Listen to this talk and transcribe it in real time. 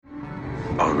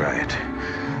All right.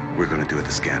 We're gonna do it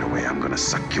the Scanaway. I'm gonna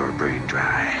suck your brain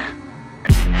dry.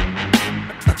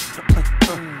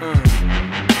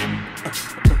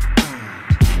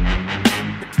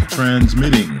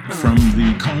 Transmitting from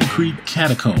the concrete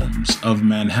catacombs of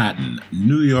Manhattan,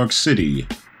 New York City,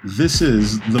 this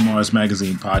is the Mars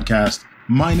Magazine podcast.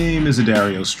 My name is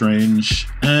Adario Strange,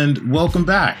 and welcome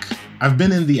back. I've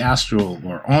been in the astral,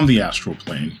 or on the astral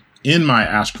plane, in my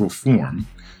astral form,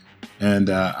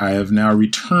 and I have now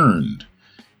returned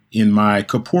in my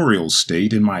corporeal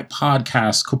state, in my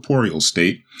podcast corporeal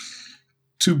state,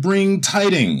 to bring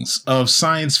tidings of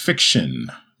science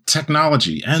fiction,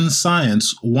 technology, and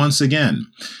science once again.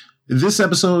 This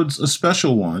episode's a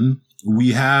special one.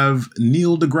 We have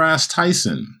Neil deGrasse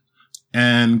Tyson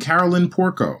and Carolyn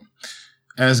Porco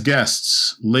as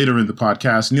guests later in the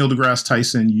podcast. Neil deGrasse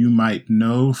Tyson, you might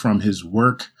know from his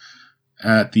work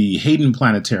at the Hayden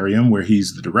Planetarium, where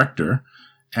he's the director.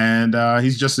 And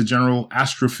he's just a general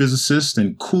astrophysicist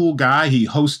and cool guy. He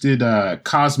hosted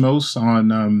Cosmos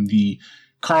on the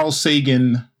Carl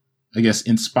Sagan, I guess,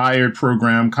 inspired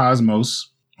program Cosmos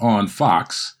on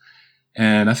Fox.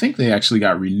 And I think they actually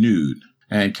got renewed.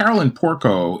 And Carolyn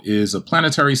Porco is a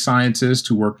planetary scientist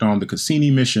who worked on the Cassini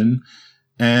mission.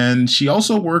 And she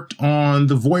also worked on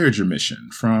the Voyager mission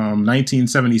from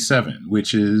 1977,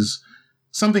 which is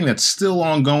something that's still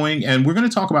ongoing. And we're going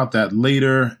to talk about that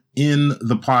later in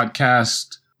the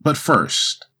podcast. But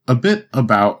first, a bit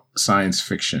about science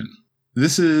fiction.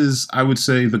 This is, I would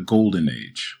say, the golden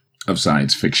age of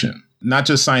science fiction. Not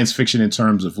just science fiction in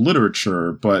terms of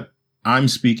literature, but I'm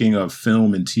speaking of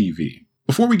film and TV.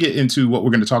 Before we get into what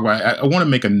we're going to talk about, I want to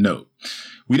make a note.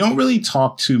 We don't really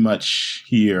talk too much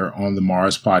here on the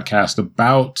Mars podcast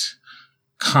about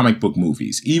comic book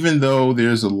movies, even though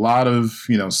there's a lot of,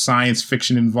 science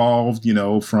fiction involved,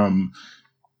 from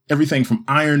everything from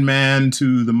Iron Man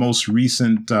to the most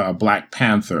recent Black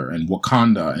Panther and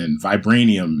Wakanda and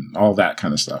Vibranium, all that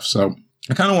kind of stuff. So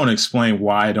I kind of want to explain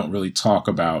why I don't really talk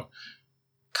about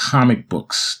comic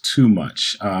books too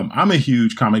much. I'm a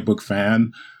huge comic book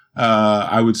fan.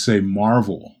 I would say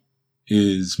Marvel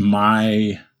is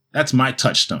that's my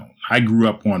touchstone. I grew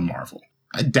up on Marvel.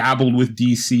 I dabbled with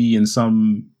DC and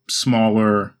some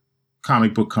smaller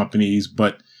comic book companies,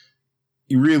 but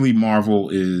really Marvel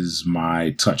is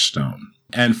my touchstone.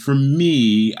 And for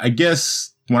me, I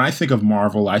guess when I think of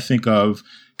Marvel, I think of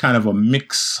kind of a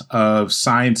mix of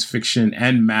science fiction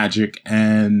and magic,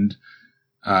 and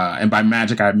by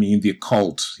magic, I mean the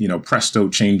occult, presto,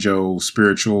 changeo,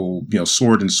 spiritual,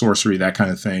 sword and sorcery, that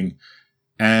kind of thing,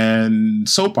 and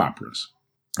soap operas.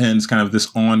 And it's kind of this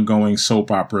ongoing soap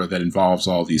opera that involves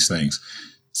all these things.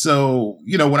 So,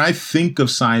 when I think of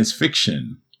science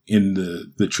fiction in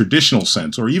the traditional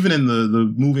sense, or even in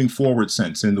the moving forward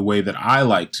sense, in the way that I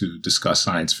like to discuss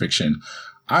science fiction,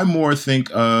 I more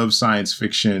think of science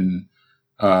fiction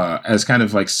as kind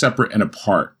of like separate and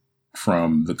apart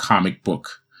from the comic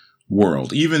book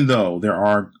world, even though there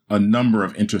are a number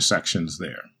of intersections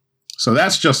there. So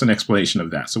that's just an explanation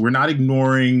of that. So we're not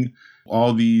ignoring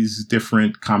all these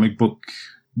different comic book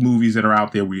movies that are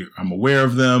out there. I'm aware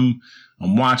of them.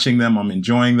 I'm watching them. I'm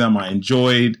enjoying them. I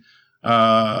enjoyed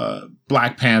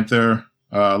Black Panther.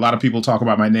 A lot of people talk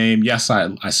about my name. Yes,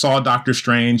 I saw Doctor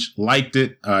Strange, liked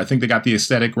it. I think they got the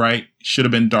aesthetic right. Should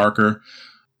have been darker.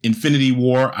 Infinity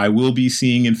War. I will be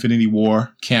seeing Infinity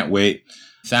War. Can't wait.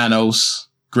 Thanos,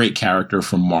 great character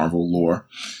from Marvel lore.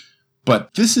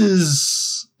 But this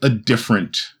is a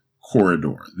different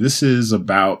corridor. This is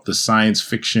about the science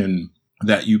fiction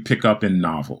that you pick up in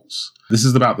novels. This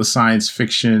is about the science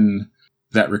fiction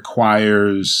that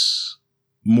requires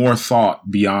more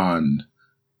thought beyond,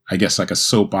 I guess, like a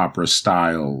soap opera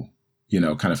style,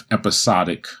 kind of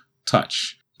episodic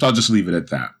touch. So I'll just leave it at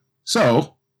that.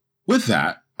 So with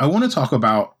that, I want to talk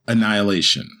about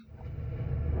Annihilation.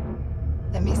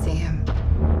 Let me see him.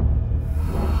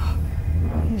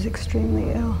 He's extremely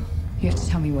ill. You have to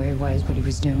tell me where he was, what he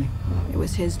was doing. It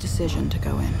was his decision to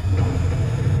go in.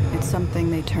 It's something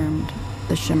they termed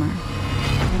the Shimmer.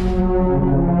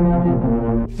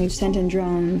 We've sent in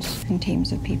drones and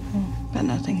teams of people, but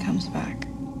nothing comes back.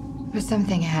 But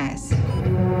something has.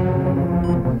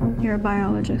 You're a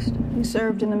biologist. You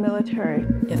served in the military.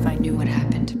 If I knew what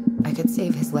happened, I could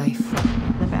save his life.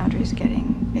 The boundary's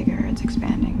getting bigger, it's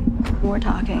expanding. We're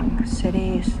talking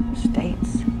cities,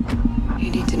 states. You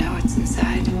need to know what's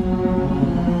inside.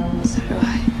 So do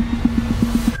I.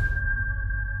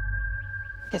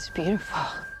 It's beautiful.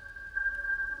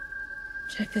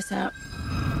 Check this out.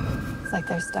 It's like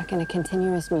they're stuck in a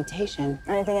continuous mutation.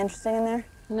 Anything interesting in there?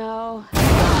 No.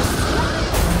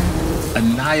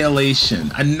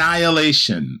 Annihilation. I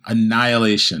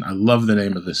love the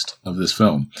name of this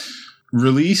film.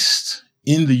 Released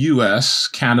in the US,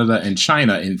 Canada, and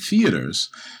China in theaters,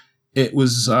 it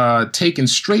was taken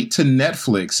straight to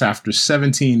Netflix after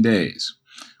 17 days,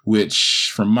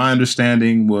 which, from my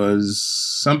understanding, was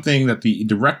something that the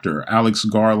director, Alex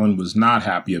Garland, was not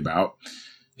happy about.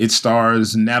 It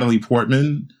stars Natalie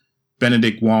Portman,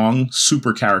 Benedict Wong,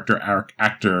 super character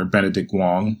actor Benedict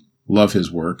Wong. Love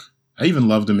his work. I even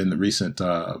loved him in the recent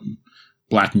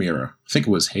Black Mirror. I think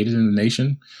it was Hated in the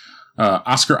Nation.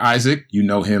 Oscar Isaac, you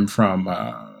know him from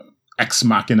Ex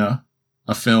Machina,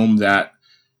 a film that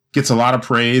gets a lot of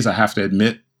praise. I have to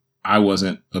admit, I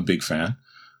wasn't a big fan.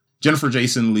 Jennifer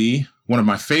Jason Leigh, one of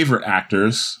my favorite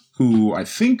actors, who I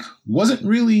think wasn't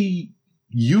really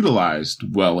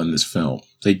utilized well in this film.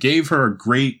 They gave her a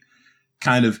great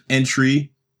kind of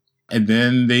entry, and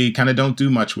then they kind of don't do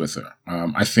much with her.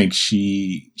 I think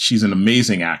she's an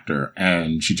amazing actor,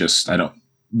 and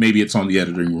maybe it's on the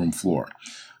editing room floor.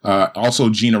 Also,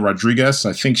 Gina Rodriguez.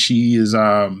 I think she is,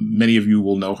 many of you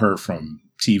will know her from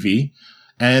TV.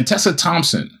 And Tessa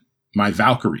Thompson, my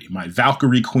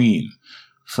Valkyrie queen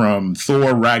from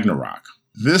Thor Ragnarok.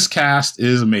 This cast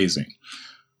is amazing.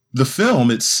 The film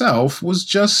itself was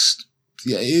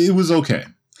it was okay.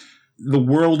 The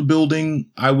world building,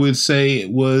 I would say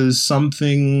it was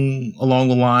something along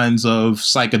the lines of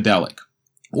psychedelic.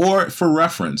 Or for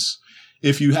reference,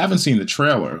 if you haven't seen the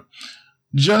trailer,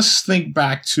 just think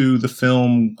back to the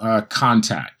film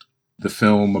Contact, the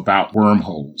film about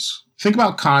wormholes. Think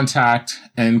about Contact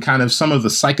and kind of some of the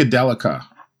psychedelica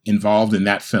involved in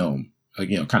that film.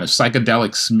 Kind of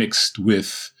psychedelics mixed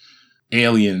with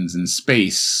aliens and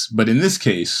space. But in this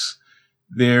case,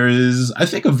 there is, I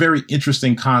think, a very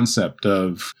interesting concept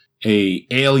of a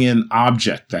alien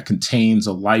object that contains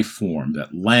a life form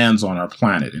that lands on our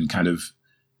planet and kind of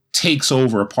takes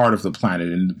over a part of the planet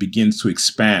and begins to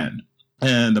expand.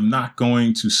 And I'm not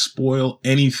going to spoil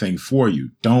anything for you.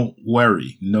 Don't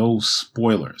worry. No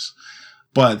spoilers.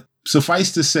 But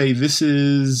suffice to say, this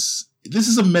is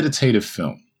a meditative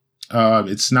film.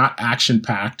 It's not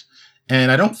action-packed,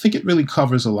 and I don't think it really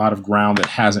covers a lot of ground that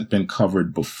hasn't been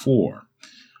covered before.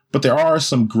 But there are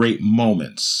some great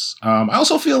moments. I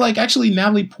also feel like actually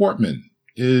Natalie Portman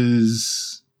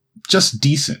is just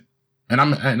decent. And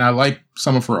I like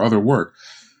some of her other work.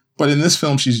 But in this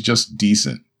film, she's just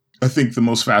decent. I think the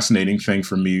most fascinating thing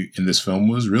for me in this film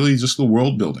was really just the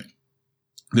world building.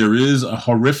 There is a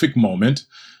horrific moment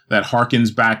that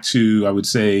harkens back to, I would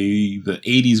say, the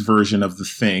 80s version of The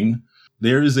Thing.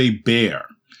 There is a bear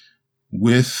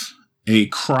with a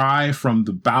cry from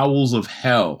the bowels of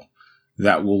hell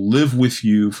that will live with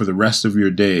you for the rest of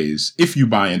your days if you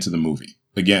buy into the movie.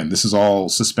 Again, this is all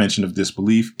suspension of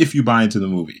disbelief if you buy into the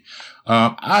movie.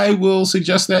 I will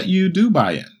suggest that you do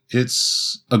buy in.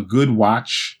 It's a good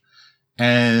watch,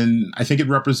 and I think it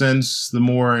represents the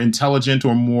more intelligent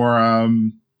or more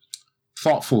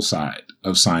thoughtful side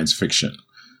of science fiction,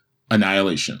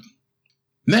 Annihilation.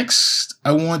 Next,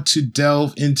 I want to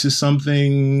delve into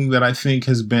something that I think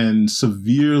has been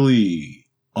severely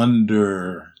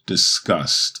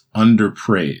under-discussed,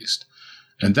 underpraised,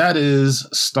 and that is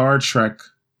Star Trek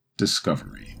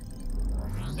Discovery.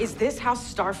 Is this how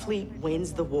Starfleet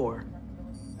wins the war?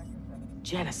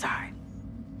 Genocide.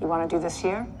 You want to do this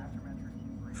here?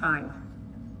 Fine.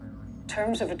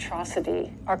 Terms of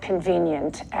atrocity are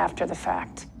convenient after the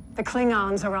fact. The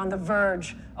Klingons are on the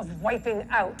verge of wiping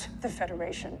out the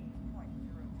Federation.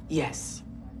 Yes,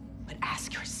 but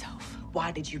ask yourself,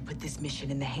 why did you put this mission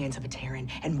in the hands of a Terran,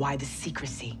 and why the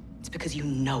secrecy? It's because you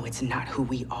know it's not who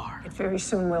we are. It very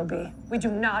soon will be. We do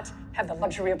not have the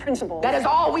luxury of principle. That is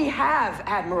all we have,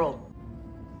 Admiral.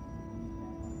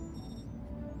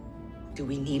 Do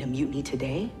we need a mutiny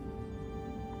today?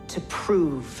 To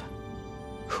prove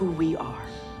who we are.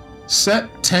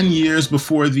 Set 10 years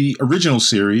before the original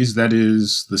series, that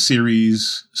is the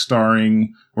series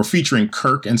starring or featuring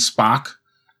Kirk and Spock,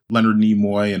 Leonard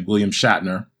Nimoy and William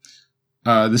Shatner.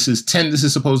 This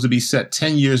is supposed to be set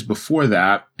 10 years before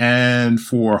that. And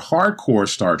for hardcore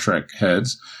Star Trek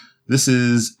heads, this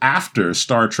is after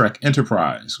Star Trek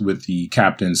Enterprise with the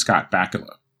Captain Scott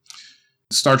Bakula.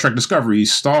 Star Trek Discovery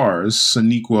stars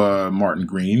Sonequa Martin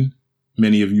Green.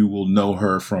 Many of you will know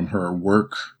her from her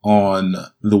work on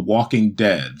The Walking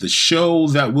Dead, the show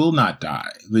that will not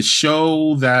die, the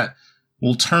show that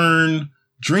will turn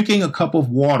drinking a cup of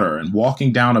water and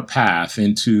walking down a path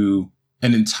into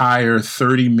an entire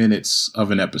 30 minutes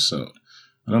of an episode.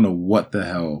 I don't know what the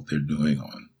hell they're doing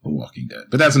on The Walking Dead,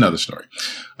 but that's another story.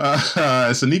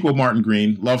 Sonequa Martin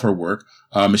Green, love her work.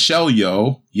 Michelle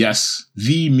Yeoh, yes,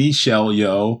 the Michelle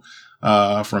Yeoh,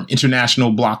 from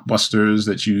international blockbusters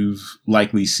that you've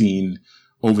likely seen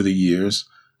over the years.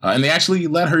 And they actually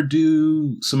let her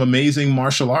do some amazing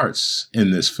martial arts in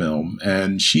this film.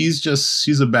 And she's a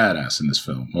badass in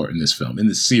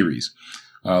this series.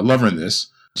 Love her in this.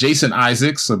 Jason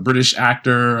Isaacs, a British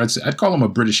actor. I'd call him a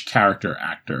British character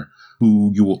actor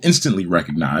who you will instantly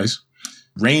recognize.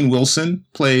 Rainn Wilson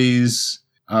plays,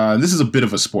 this is a bit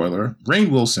of a spoiler.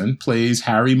 Rainn Wilson plays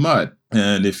Harry Mudd.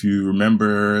 And if you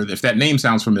remember, if that name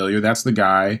sounds familiar, that's the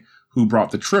guy who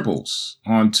brought the Tribbles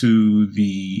onto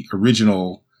the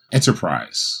original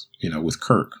Enterprise, with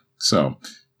Kirk. So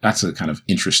that's a kind of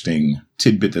interesting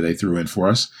tidbit that they threw in for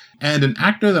us. And an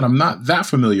actor that I'm not that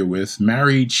familiar with,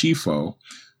 Mary Chieffo,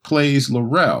 plays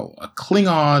L'Rell, a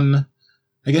Klingon,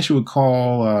 I guess you would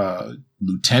call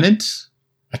lieutenant.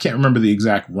 I can't remember the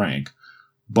exact rank,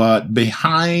 but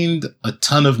behind a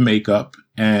ton of makeup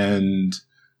and,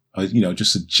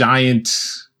 just a giant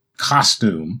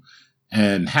costume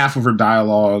and half of her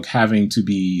dialogue having to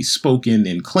be spoken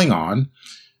in Klingon,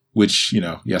 which,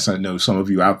 yes, I know some of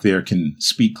you out there can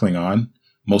speak Klingon.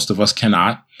 Most of us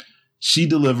cannot. She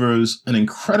delivers an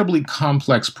incredibly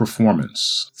complex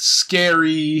performance.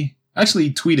 Scary. I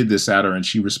actually tweeted this at her and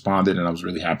she responded, and I was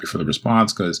really happy for the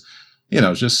response because,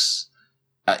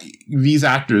 these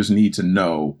actors need to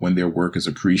know when their work is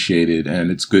appreciated,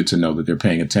 and it's good to know that they're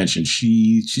paying attention.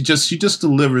 She just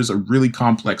delivers a really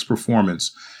complex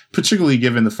performance, particularly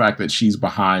given the fact that she's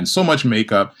behind so much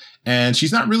makeup. And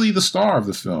she's not really the star of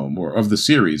the film or of the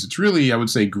series. It's really, I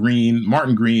would say,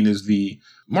 Martin Green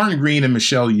and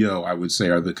Michelle Yeoh, I would say,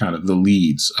 are the kind of the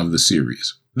leads of the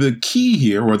series. The key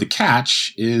here, or the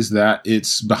catch, is that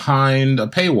it's behind a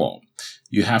paywall.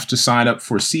 You have to sign up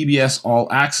for CBS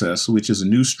All Access, which is a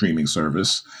new streaming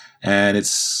service, and it's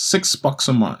 $6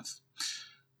 a month.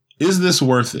 Is this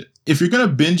worth it? If you're going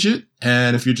to binge it,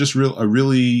 and if you're just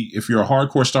if you're a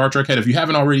hardcore Star Trek head, if you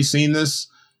haven't already seen this,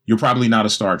 you're probably not a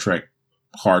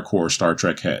hardcore Star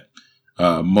Trek head.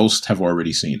 Most have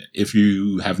already seen it. If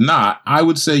you have not, I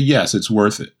would say yes, it's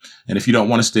worth it. And if you don't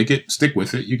want to stick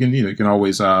with it, you can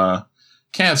always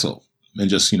cancel and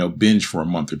just binge for a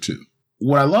month or two.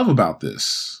 What I love about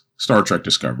this Star Trek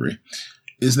Discovery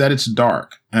is that it's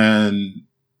dark, and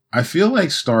I feel like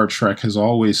Star Trek has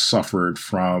always suffered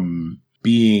from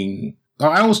being.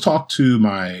 I always talk to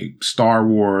my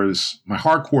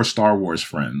hardcore Star Wars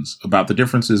friends about the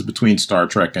differences between Star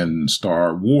Trek and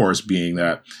Star Wars, being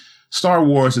that Star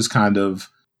Wars is kind of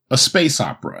a space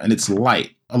opera and it's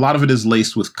light. A lot of it is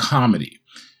laced with comedy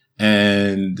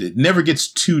and it never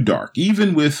gets too dark.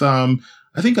 Even with, I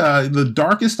think the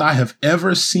darkest I have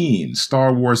ever seen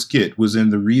Star Wars get was in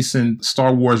the recent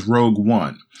Star Wars Rogue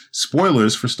One.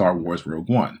 Spoilers for Star Wars Rogue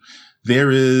One.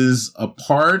 There is a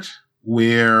part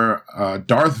where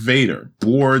Darth Vader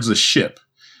boards a ship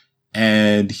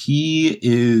and he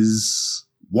is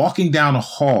walking down a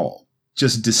hall,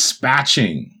 just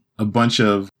dispatching a bunch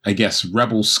of, I guess,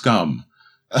 rebel scum.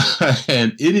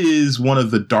 And it is one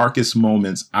of the darkest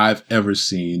moments I've ever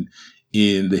seen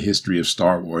in the history of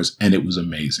Star Wars, and it was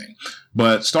amazing.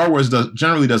 But Star Wars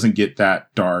generally doesn't get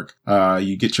that dark.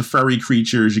 You get your furry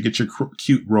creatures, you get your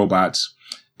cute robots.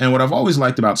 And what I've always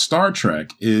liked about Star Trek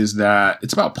is that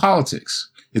it's about politics.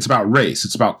 It's about race.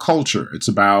 It's about culture. It's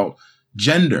about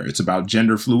gender. It's about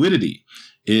gender fluidity.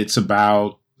 It's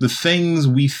about the things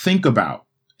we think about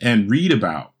and read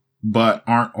about, but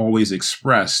aren't always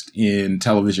expressed in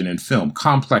television and film.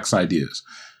 Complex ideas.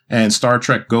 And Star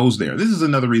Trek goes there. This is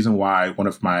another reason why one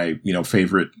of my,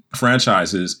 favorite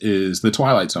franchises is The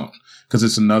Twilight Zone, because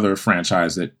it's another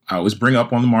franchise that I always bring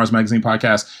up on the Mars Magazine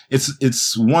podcast.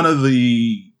 It's one of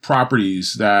the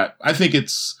properties that I think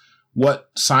it's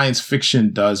what science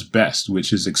fiction does best,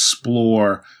 which is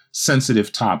explore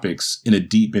sensitive topics in a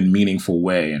deep and meaningful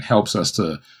way and helps us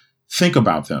to think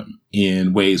about them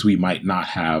in ways we might not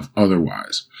have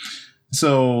otherwise.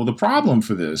 So the problem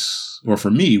for this, or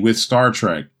for me with Star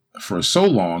Trek for so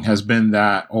long, has been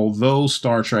that although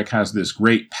Star Trek has this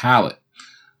great palette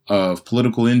of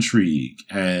political intrigue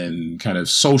and kind of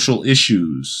social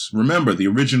issues, remember the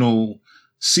original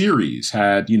series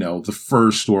had, the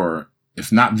first, or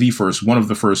if not the first, one of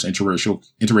the first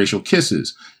interracial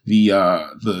kisses.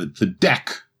 The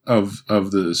deck of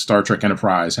the Star Trek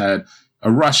Enterprise had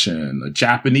a Russian, a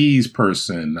Japanese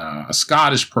person, a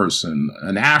Scottish person,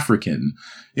 an African.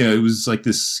 It was like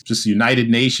this just United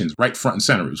Nations right front and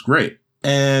center. It was great.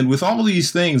 And with all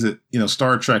these things that,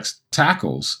 Star Trek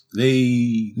tackles,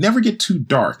 they never get too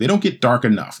dark. They don't get dark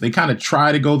enough. They kind of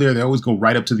try to go there. They always go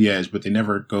right up to the edge, but they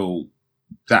never go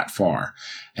that far.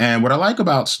 And what I like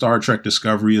about Star Trek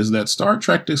Discovery is that Star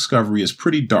Trek Discovery is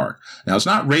pretty dark. Now, it's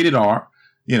not rated R.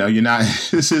 you're not,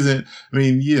 this isn't, I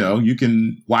mean, you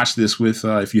can watch this with,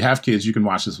 if you have kids, you can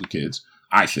watch this with kids,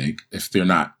 I think, if they're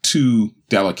not too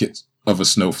delicate of a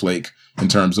snowflake in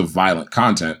terms of violent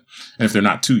content, and if they're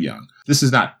not too young. This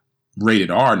is not rated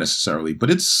R necessarily, but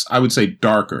it's, I would say,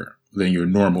 darker than your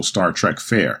normal Star Trek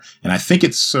fare. And I think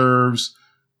it serves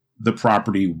the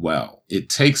property well. It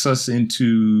takes us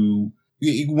into,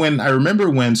 I remember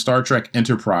when Star Trek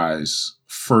Enterprise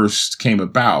first came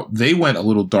about, they went a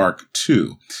little dark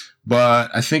too.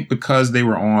 But I think because they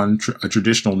were on a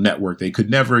traditional network, they could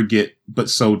never get but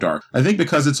so dark. I think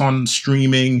because it's on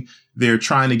streaming, they're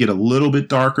trying to get a little bit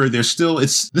darker. This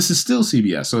is still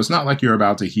CBS. So it's not like you're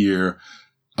about to hear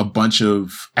a bunch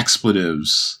of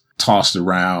expletives tossed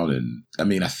around. And I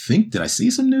mean, did I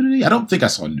see some nudity? I don't think I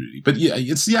saw nudity, but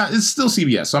it's still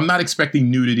CBS. So I'm not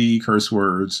expecting nudity, curse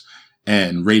words,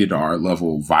 and rated R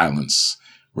level violence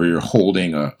where you're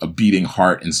holding a beating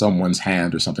heart in someone's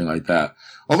hand or something like that.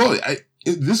 Although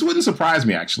this wouldn't surprise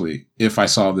me, actually, if I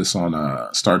saw this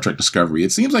on Star Trek Discovery.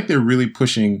 It seems like they're really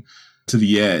pushing to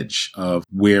the edge of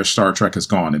where Star Trek has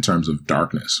gone in terms of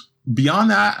darkness.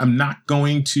 Beyond that, I'm not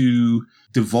going to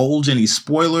divulge any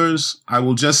spoilers. I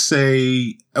will just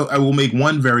say, I will make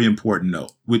one very important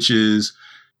note, which is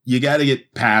you got to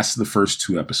get past the first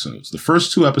 2 episodes. The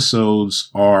first 2 episodes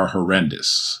are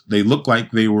horrendous. They look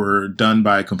like they were done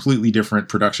by a completely different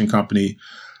production company.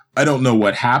 I don't know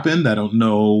what happened. I don't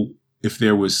know if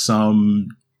there was some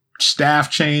staff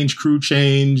change, crew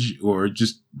change, or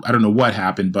just, I don't know what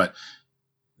happened, but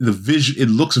it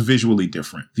looks visually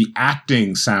different. The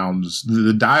acting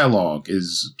the dialogue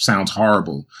sounds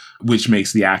horrible, which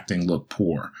makes the acting look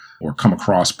poor or come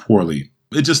across poorly.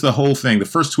 It just, the whole thing, the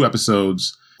first 2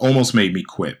 episodes almost made me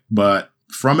quit. But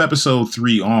from episode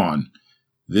 3 on,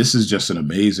 this is just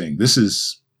this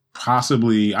is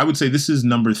possibly, I would say this is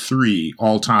number 3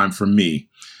 all time for me.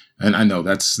 And I know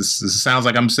this sounds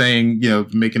like I'm saying,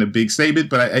 making a big statement,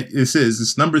 but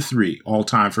it's number 3 all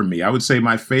time for me. I would say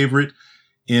my favorite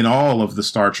in all of the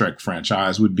Star Trek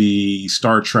franchise would be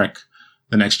Star Trek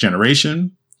The Next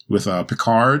Generation with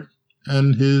Picard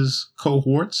and his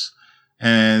cohorts.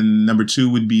 And number 2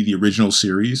 would be the original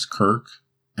series, Kirk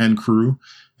and crew.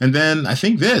 And then I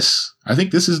think this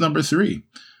is number 3.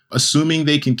 Assuming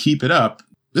they can keep it up,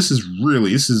 this is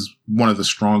one of the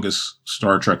strongest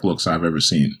Star Trek looks I've ever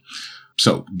seen.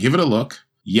 So give it a look.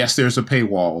 Yes, there's a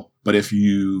paywall, but if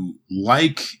you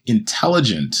like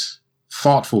intelligent,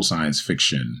 thoughtful science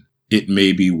fiction, it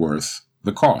may be worth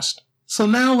the cost. So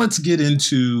now let's get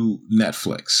into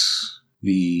Netflix,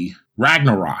 the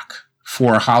Ragnarok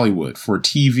for Hollywood, for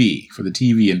TV, for the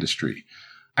TV industry.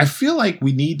 I feel like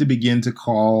we need to begin to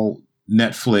call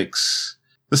Netflix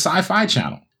the Sci-Fi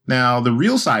Channel. Now, the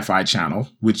real Sci-Fi Channel,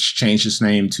 which changed its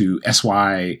name to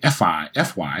FY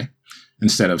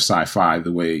instead of Sci-Fi,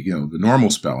 the way, the normal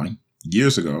spelling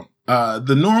years ago.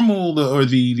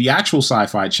 The actual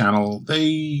Sci-Fi Channel,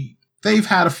 they've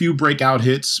had a few breakout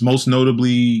hits, most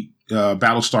notably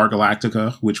Battlestar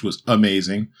Galactica, which was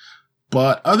amazing.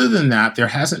 But other than that, there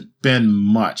hasn't been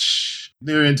much.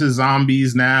 They're into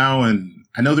zombies now, and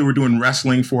I know they were doing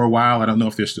wrestling for a while. I don't know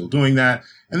if they're still doing that.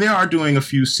 And they are doing a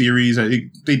few series. They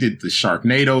did the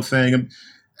Sharknado thing.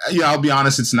 I'll be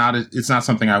honest, it's not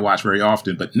something I watch very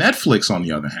often. But Netflix, on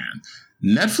the other hand,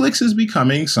 Netflix is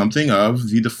becoming something of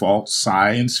the default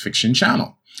science fiction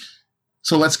channel.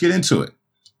 So let's get into it.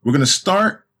 We're going to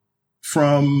start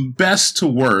from best to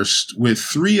worst with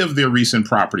 3 of their recent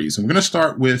properties. And we're going to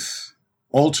start with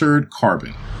Altered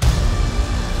Carbon.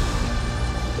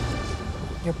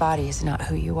 Your body is not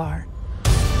who you are.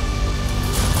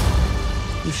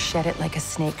 You shed it like a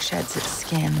snake sheds its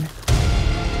skin.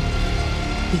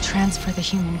 We transfer the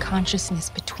human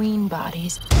consciousness between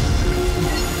bodies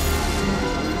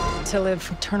to live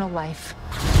eternal life.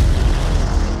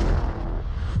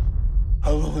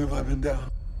 How long have I been down?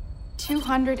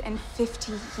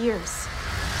 250 years.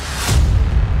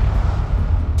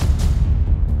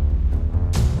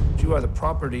 You are the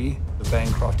property of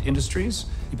Bancroft Industries.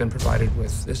 You've been provided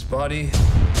with this body,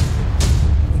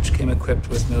 which came equipped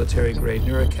with military-grade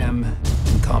neurochem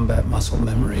and combat muscle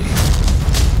memory.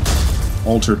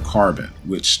 Altered Carbon,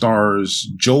 which stars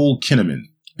Joel Kinnaman.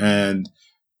 And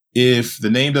if the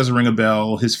name doesn't ring a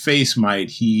bell, his face might.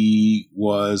 He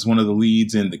was one of the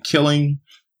leads in The Killing.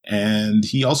 And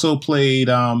he also played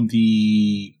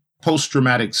the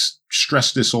post-traumatic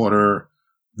stress disorder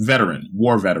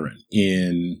war veteran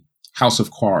in House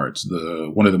of Cards,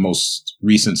 one of the most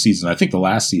recent seasons, I think the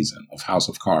last season of House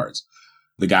of Cards.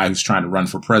 The guy who's trying to run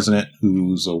for president,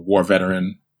 who's a war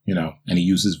veteran, and he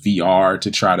uses VR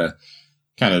to try to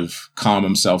kind of calm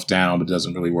himself down, but it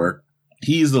doesn't really work.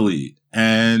 He's the lead.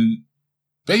 And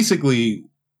basically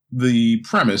the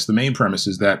main premise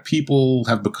is that people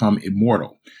have become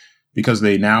immortal because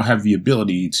they now have the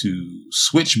ability to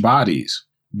switch bodies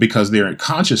because their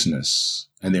consciousness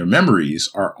and their memories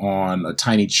are on a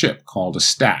tiny chip called a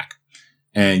stack.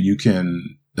 And you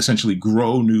can essentially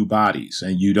grow new bodies,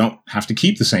 and you don't have to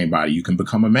keep the same body. You can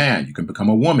become a man. You can become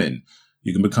a woman.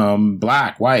 You can become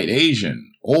black, white,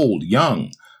 Asian, old,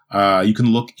 young. You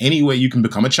can look any way. You can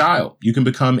become a child. You can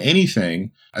become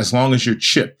anything as long as your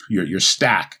chip, your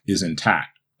stack is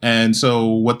intact. And so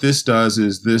what this does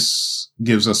is this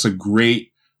gives us a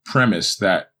great premise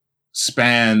that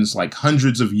spans like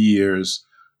hundreds of years,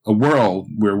 a world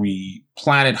where we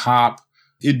planet hop.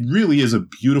 It really is a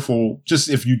beautiful, just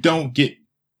if you don't get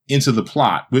into the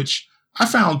plot, which I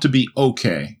found to be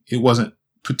okay. It wasn't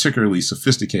particularly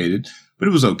sophisticated, but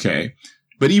it was okay.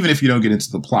 But even if you don't get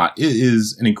into the plot, it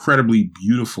is an incredibly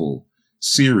beautiful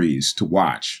series to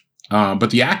watch.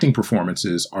 But the acting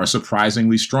performances are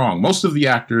surprisingly strong. Most of the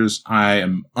actors I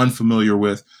am unfamiliar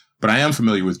with, but I am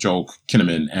familiar with Joel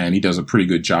Kinnaman, and he does a pretty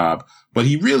good job. But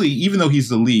he really, even though he's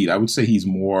the lead, I would say he's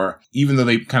more, even though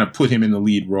they kind of put him in the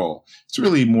lead role, it's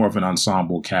really more of an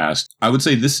ensemble cast. I would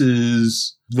say this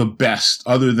is the best,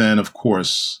 other than, of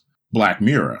course, Black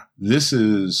Mirror. This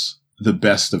is the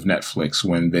best of Netflix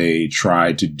when they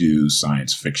try to do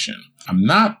science fiction. I'm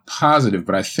not positive,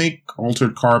 but I think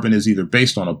Altered Carbon is either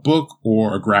based on a book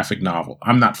or a graphic novel.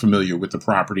 I'm not familiar with the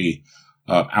property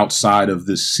outside of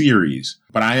this series,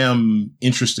 but I am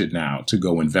interested now to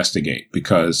go investigate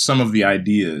because some of the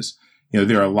ideas,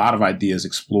 there are a lot of ideas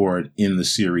explored in the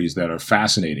series that are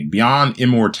fascinating. Beyond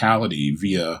immortality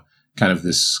via kind of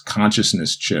this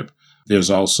consciousness chip, there's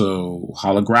also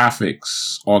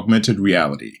holographics, augmented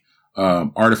reality,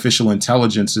 artificial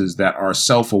intelligences that are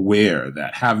self-aware,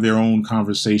 that have their own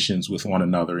conversations with one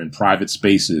another in private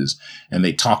spaces, and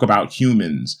they talk about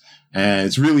humans. And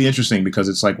it's really interesting because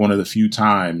it's like one of the few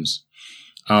times,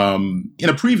 in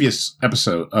a previous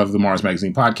episode of the Mars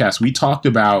Magazine podcast, we talked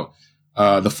about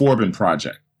the Forbin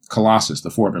Project, Colossus, the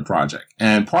Forbin Project.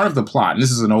 And part of the plot, and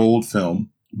this is an old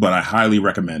film, but I highly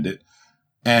recommend it.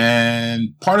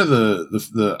 And part of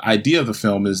the idea of the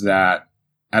film is that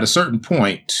at a certain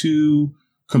point, two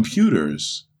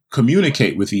computers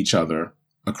communicate with each other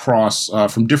across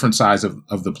from different sides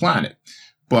of the planet.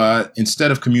 But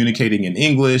instead of communicating in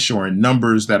English or in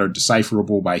numbers that are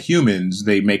decipherable by humans,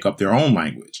 they make up their own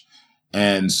language.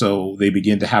 And so they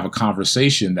begin to have a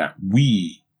conversation that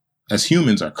we as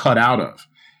humans are cut out of.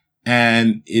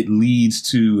 And it leads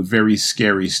to a very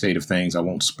scary state of things. I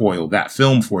won't spoil that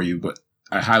film for you, but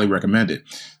I highly recommend it.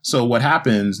 So what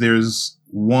happens, there's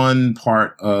one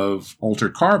part of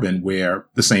Altered Carbon where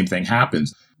the same thing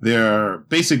happens. They're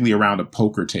basically around a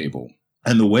poker table,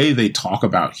 and the way they talk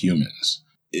about humans,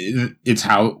 it's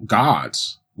how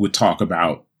gods would talk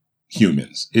about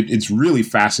humans. It's really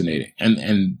fascinating.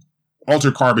 And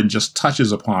Altered Carbon just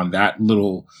touches upon that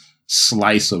little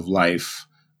slice of life,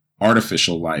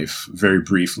 artificial life, very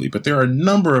briefly. But there are a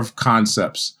number of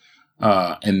concepts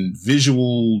and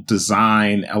visual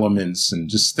design elements and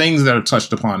just things that are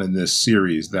touched upon in this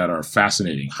series that are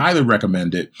fascinating. Highly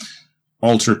recommend it.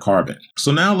 Altered Carbon.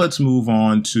 So now let's move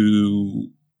on to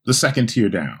the second tier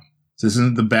down. This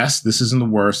isn't the best. This isn't the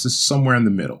worst. This is somewhere in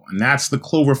the middle. And that's The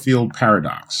Cloverfield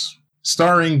Paradox.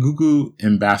 Starring Gugu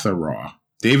Mbatha Raw,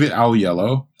 David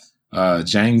Oyelowo,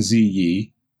 Zhang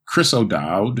Ziyi, Chris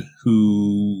O'Dowd,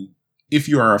 who, if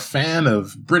you are a fan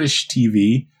of British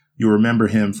TV, you'll remember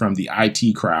him from The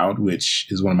IT Crowd, which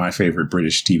is one of my favorite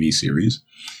British TV series.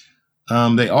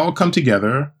 They all come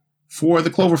together for The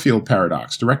Cloverfield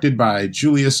Paradox, directed by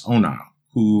Julius Onah,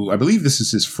 who I believe this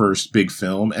is his first big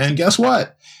film. And guess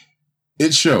what?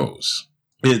 It shows.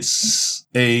 It's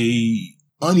a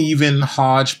uneven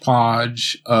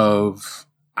hodgepodge of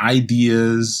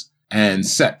ideas and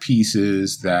set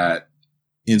pieces that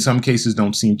in some cases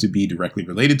don't seem to be directly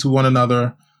related to one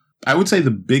another. I would say the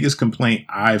biggest complaint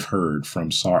I've heard from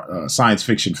science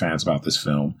fiction fans about this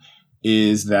film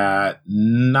is that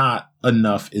not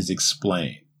enough is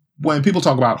explained. When people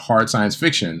talk about hard science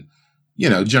fiction,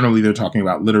 generally they're talking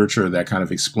about literature that kind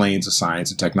of explains the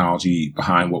science and technology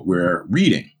behind what we're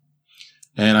reading.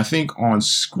 And I think on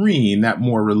screen that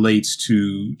more relates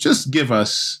to just give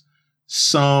us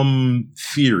some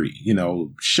theory,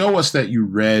 show us that you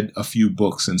read a few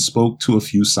books and spoke to a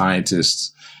few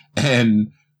scientists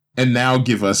and now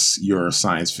give us your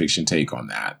science fiction take on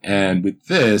that. And with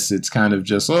this, it's kind of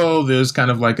just, there's kind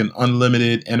of like an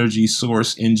unlimited energy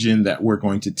source engine that we're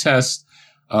going to test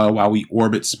while we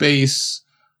orbit space.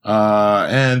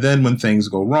 And then when things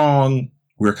go wrong,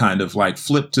 we're kind of like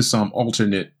flipped to some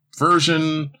alternate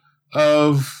version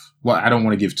of, I don't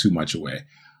want to give too much away.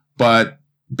 But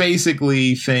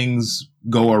basically things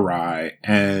go awry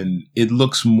and it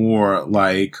looks more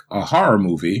like a horror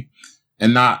movie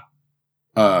and not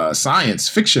a science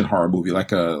fiction horror movie,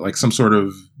 like some sort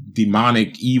of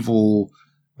demonic evil.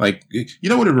 Like, you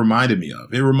know what it reminded me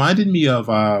of? It reminded me of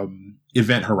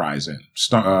Event Horizon,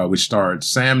 which starred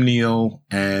Sam Neill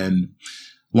and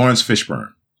Lawrence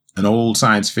Fishburne, an old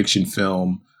science fiction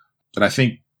film. But I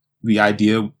think the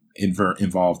idea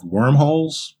involved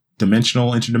wormholes,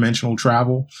 interdimensional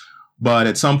travel. But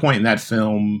at some point in that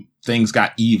film, things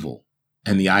got evil.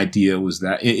 And the idea was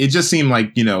that it just seemed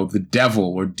like, the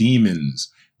devil or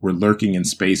demons were lurking in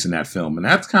space in that film. And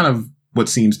that's kind of what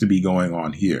seems to be going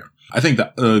on here. I think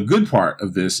the good part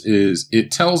of this is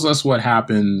it tells us what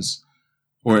happens,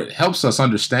 or it helps us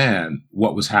understand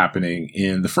what was happening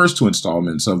in the first two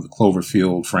installments of the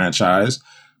Cloverfield franchise,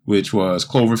 which was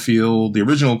Cloverfield, the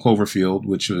original Cloverfield,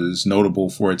 which was notable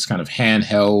for its kind of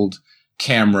handheld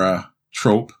camera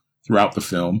trope throughout the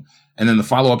film. And then the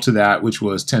follow-up to that, which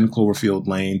was 10 Cloverfield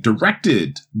Lane,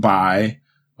 directed by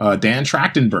Dan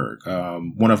Trachtenberg,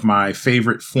 one of my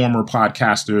favorite former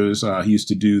podcasters. He used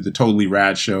to do the Totally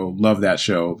Rad show. Love that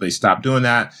show. They stopped doing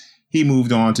that. He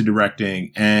moved on to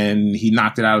directing and he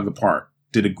knocked it out of the park.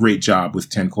 Did a great job with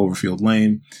 10 Cloverfield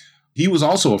Lane. He was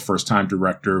also a first-time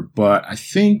director, but I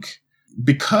think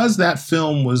because that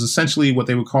film was essentially what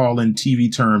they would call in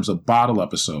TV terms a bottle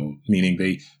episode, meaning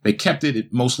they kept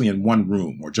it mostly in one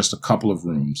room or just a couple of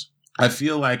rooms. I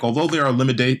feel like although there are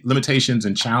limitations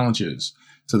and challenges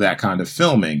to that kind of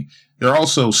filming, there are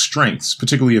also strengths,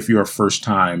 particularly if you're a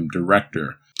first-time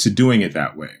director, to doing it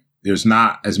that way. There's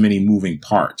not as many moving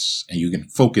parts and you can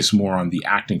focus more on the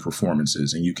acting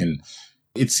performances and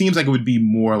it seems like it would be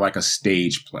more like a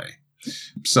stage play.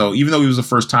 So even though he was a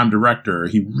first-time director,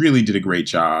 he really did a great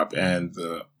job and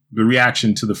the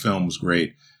reaction to the film was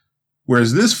great.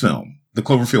 Whereas this film, The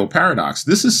Cloverfield Paradox,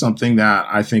 this is something that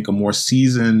I think a more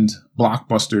seasoned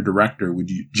blockbuster director would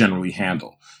generally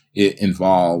handle. It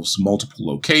involves multiple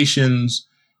locations.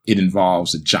 It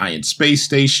involves a giant space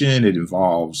station. It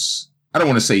involves, I don't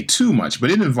want to say too much,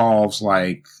 but it involves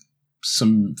like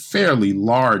some fairly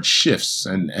large shifts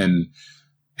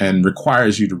and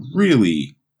requires you to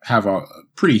really have a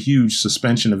pretty huge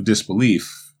suspension of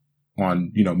disbelief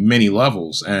on, many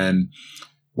levels. And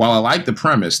while I like the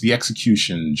premise, the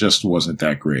execution just wasn't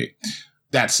that great.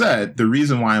 That said, the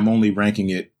reason why I'm only ranking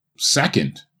it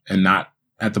second and not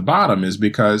at the bottom is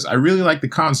because I really like the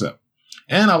concept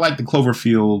and I like the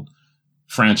Cloverfield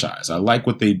franchise. I like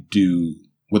what they do,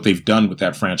 what they've done with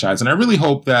that franchise. And I really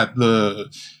hope that the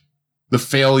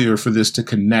failure for this to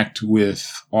connect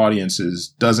with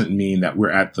audiences doesn't mean that we're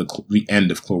at the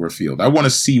end of Cloverfield. I want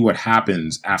to see what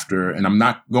happens after, and I'm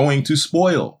not going to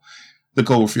spoil the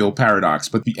Cloverfield Paradox,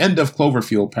 but the end of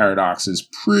Cloverfield Paradox is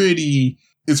pretty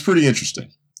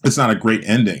interesting. It's not a great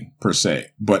ending per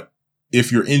se, but if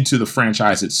you're into the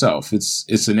franchise itself,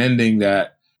 it's an ending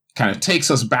that kind of takes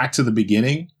us back to the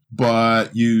beginning,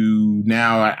 but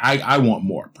I want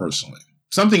more personally.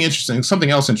 Something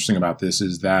else interesting about this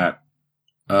is that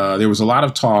there was a lot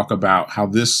of talk about how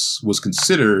this was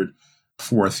considered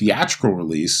for a theatrical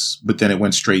release, but then it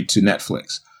went straight to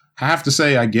Netflix. I have to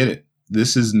say, I get it.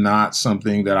 This is not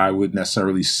something that I would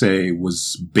necessarily say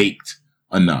was baked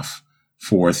enough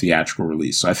for a theatrical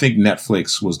release. So I think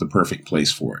Netflix was the perfect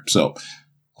place for it. So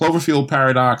Cloverfield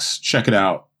Paradox, check it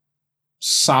out.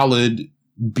 Solid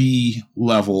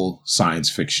B-level science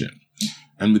fiction.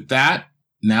 And with that,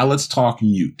 now let's talk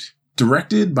Mute.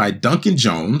 Directed by Duncan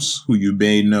Jones, who you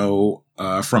may know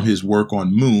from his work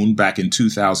on Moon back in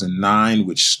 2009,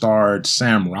 which starred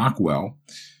Sam Rockwell.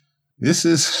 This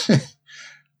is,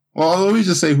 well, let me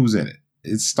just say who's in it.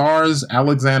 It stars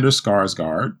Alexander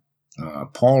Skarsgård,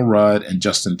 Paul Rudd, and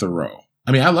Justin Theroux.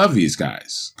 I mean, I love these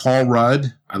guys. Paul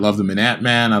Rudd, I love him in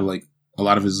Ant-Man. I like a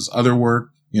lot of his other work,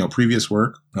 previous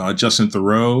work. Justin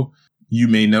Theroux, you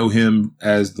may know him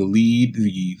as the lead,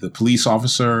 the police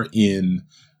officer in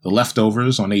The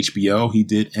Leftovers on HBO. He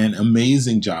did an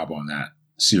amazing job on that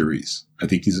series. I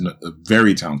think he's a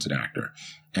very talented actor.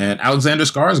 And Alexander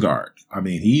Skarsgård, I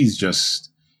mean,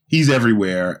 he's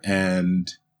everywhere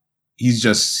and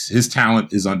his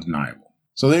talent is undeniable.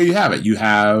 So there you have it. You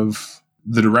have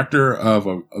the director of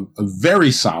a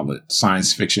very solid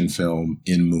science fiction film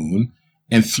in Moon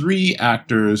and three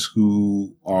actors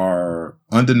who are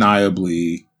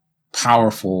undeniably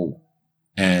powerful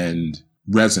and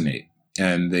resonate.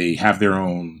 And they have their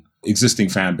own existing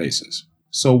fan bases.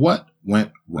 So what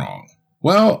went wrong?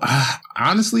 Well,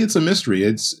 honestly, it's a mystery.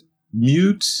 It's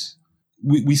Mute.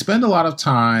 We spend a lot of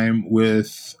time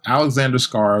with Alexander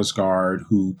Skarsgård,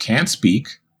 who can't speak,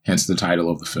 hence the title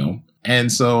of the film.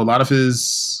 And so a lot of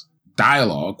his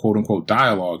dialogue, quote unquote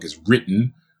dialogue, is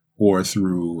written or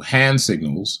through hand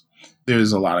signals.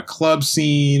 There's a lot of club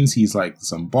scenes. He's like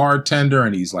some bartender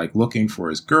and he's like looking for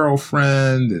his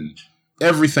girlfriend, and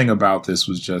everything about this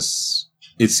was just,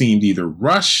 it seemed either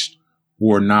rushed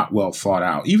or not well thought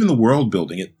out. Even the world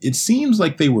building, it seems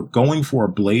like they were going for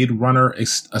a Blade Runner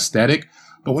aesthetic.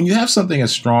 But when you have something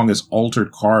as strong as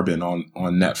Altered Carbon on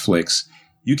Netflix,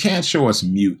 you can't show us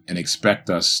Mute and expect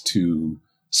us to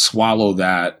swallow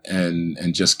that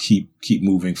and just keep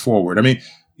moving forward. I mean,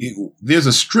 there's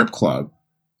a strip club.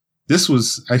 This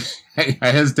was, I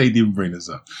hesitate to even bring this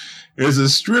up. There's a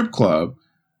strip club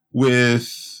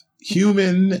with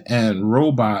human and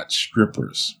robot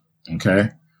strippers.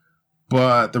 Okay.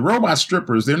 But the robot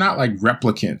strippers, they're not like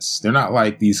replicants. They're not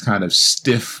like these kind of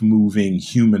stiff moving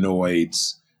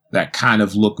humanoids that kind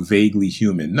of look vaguely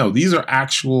human. No, these are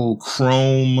actual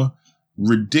chrome,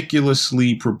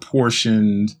 ridiculously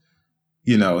proportioned,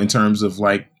 in terms of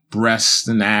like breasts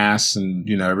and ass and,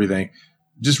 everything.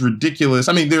 Just ridiculous.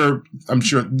 I mean,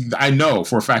 I know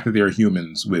for a fact that there are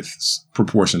humans with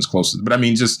proportions close to, but I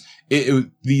mean,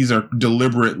 these are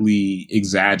deliberately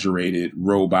exaggerated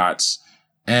robots.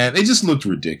 And they just looked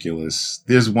ridiculous.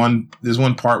 There's one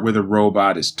part where the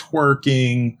robot is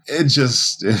twerking. It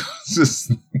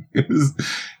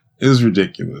was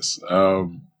ridiculous. I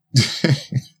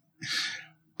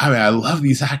mean, I love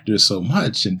these actors so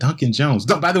much. And Duncan Jones,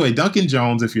 by the way, Duncan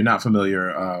Jones, if you're not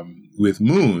familiar with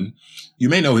Moon, you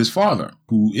may know his father,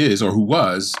 who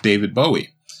was David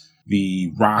Bowie,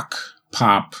 the rock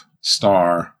pop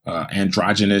star,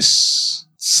 androgynous,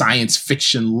 science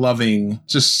fiction loving,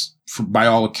 just by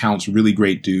all accounts, really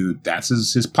great dude. That's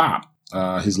his pop,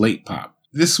 his late pop.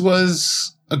 This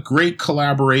was a great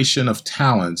collaboration of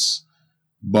talents,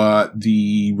 but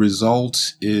the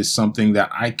result is something that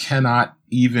I can't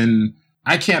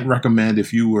recommend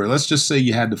if you were, let's just say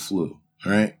you had the flu,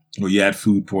 right? Or you had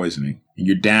food poisoning and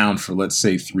you're down for, let's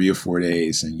say, 3 or 4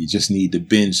 days and you just need to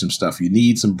binge some stuff. You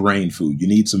need some brain food. You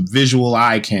need some visual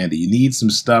eye candy. You need some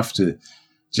stuff to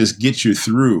just get you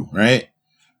through, right?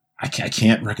 I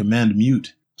can't recommend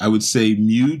Mute. I would say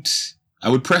Mute. I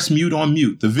would press Mute on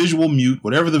Mute, the visual Mute,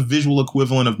 whatever the visual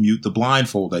equivalent of Mute, the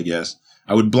blindfold, I guess.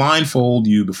 I would blindfold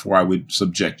you before I would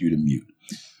subject you to Mute.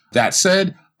 That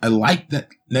said, I like that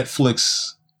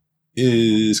Netflix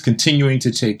is continuing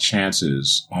to take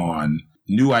chances on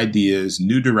new ideas,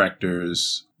 new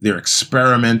directors. They're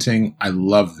experimenting. I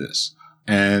love this.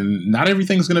 And not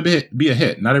everything's going to be a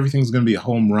hit. Not everything's going to be a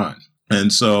home run.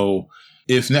 And so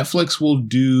if Netflix will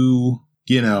do,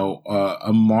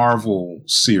 a Marvel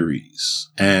series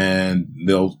and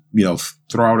they'll,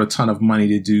 throw out a ton of money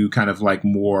to do kind of like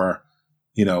more,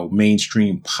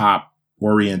 mainstream pop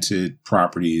oriented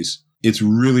properties, it's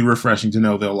really refreshing to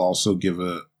know they'll also give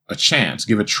a chance,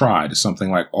 give a try to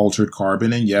something like Altered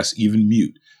Carbon and yes, even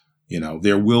Mute.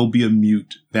 There will be a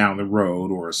Mute down the road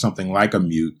or something like a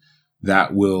Mute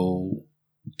that will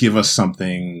give us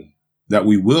something that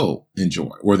we will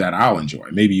enjoy or that I'll enjoy.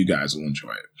 Maybe you guys will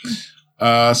enjoy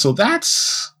it. So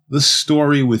that's the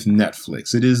story with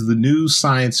Netflix. It is the new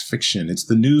science fiction. It's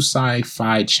the new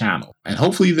sci-fi channel. And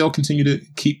hopefully they'll continue to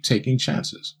keep taking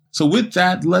chances. So with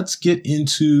that, let's get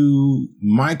into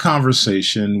my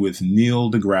conversation with Neil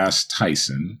deGrasse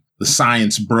Tyson, the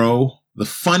science bro, the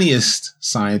funniest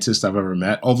scientist I've ever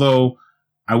met. Although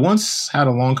I once had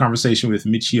a long conversation with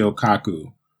Michio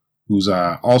Kaku, who's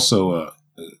also a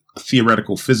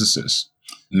theoretical physicist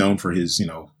known for his,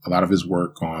 a lot of his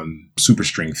work on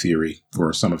superstring theory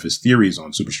or some of his theories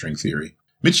on superstring theory.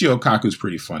 Michio Kaku is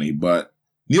pretty funny, but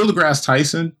Neil deGrasse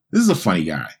Tyson, this is a funny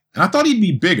guy. And I thought he'd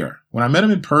be bigger. When I met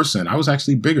him in person, I was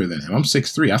actually bigger than him. I'm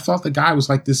 6'3". I thought the guy was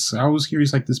like this. I always hear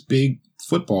he's like this big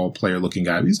football player looking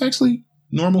guy. He's actually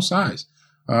normal size.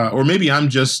 Or maybe I'm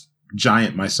just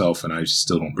giant myself and I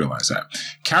still don't realize that.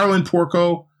 Carolyn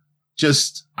Porco,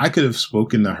 I could have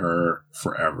spoken to her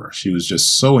forever. She was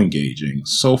just so engaging,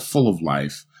 so full of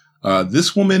life.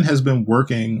 This woman has been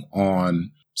working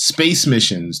on space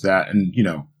missions and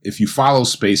if you follow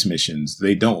space missions,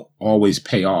 they don't always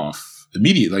pay off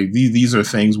immediately. Like these are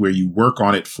things where you work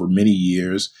on it for many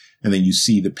years and then you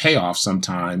see the payoff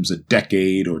sometimes a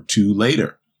decade or two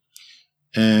later.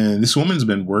 And this woman's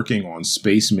been working on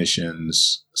space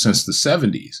missions since the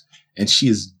 70s. And she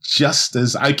is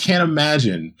I can't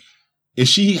imagine if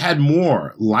she had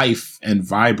more life and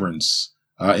vibrance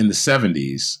in the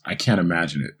 70s. I can't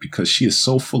imagine it because she is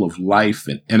so full of life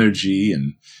and energy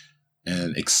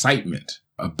and excitement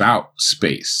about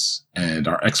space and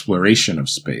our exploration of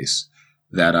space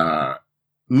that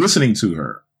listening to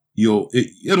her,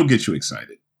 it'll get you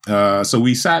excited. So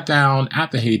we sat down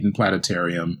at the Hayden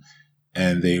Planetarium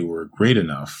and they were good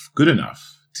enough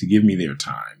to give me their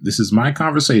time. This is my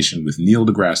conversation with Neil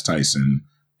deGrasse Tyson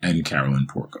and Carolyn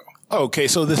Porco. Okay,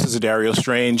 so this is Dario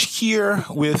Strange here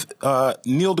with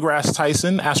Neil deGrasse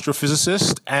Tyson,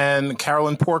 astrophysicist, and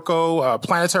Carolyn Porco,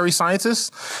 planetary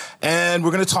scientist. And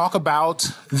we're going to talk about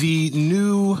the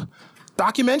new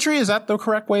documentary. Is that the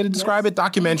correct way to describe it?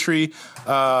 Documentary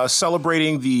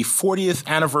celebrating the 40th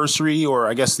anniversary, or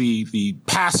I guess the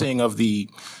passing of the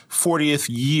 40th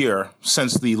year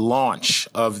since the launch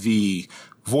of the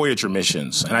Voyager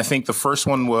missions. And I think the first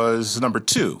one was number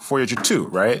 2, Voyager 2,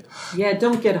 right? Yeah,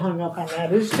 don't get hung up on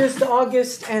that. It was just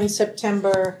August and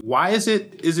September. Why is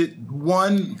it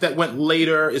one that went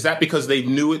later? Is that because they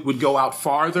knew it would go out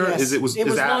farther? Yes. It was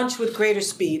launched with greater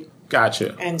speed.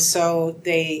 Gotcha. And so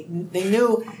they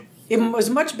knew it was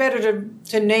much better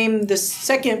to name the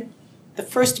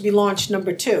first to be launched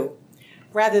number 2,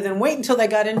 rather than wait until they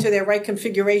got into their right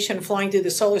configuration flying through the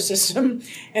solar system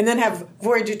and then have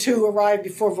Voyager 2 arrive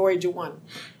before Voyager 1.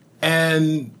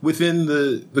 And within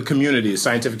the community, the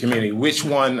scientific community, which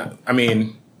one, I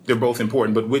mean, they're both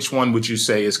important, but which one would you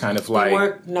say is kind of like...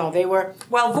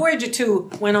 Well, Voyager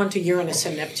 2 went on to Uranus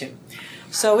and Neptune.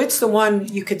 So it's the one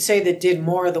you could say that did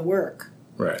more of the work.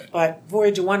 Right. But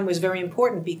Voyager 1 was very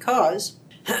important because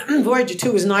Voyager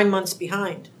 2 was 9 months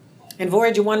behind. And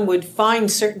Voyager 1 would find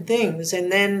certain things,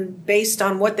 and then based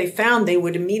on what they found, they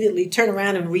would immediately turn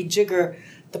around and rejigger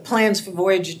the plans for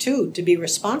Voyager 2 to be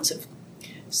responsive.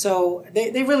 So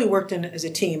they really worked as a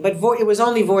team. But it was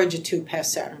only Voyager 2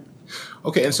 past Saturn.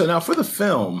 Okay, and so now for the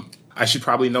film, I should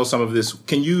probably know some of this.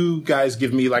 Can you guys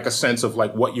give me like a sense of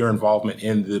like what your involvement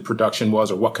in the production was,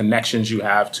 or what connections you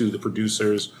have to the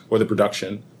producers or the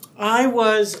production? I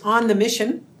was on the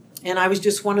mission. And I was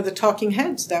just one of the talking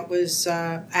heads that was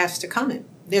asked to comment.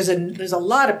 There's a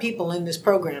lot of people in this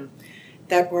program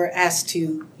that were asked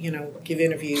to, give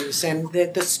interviews, and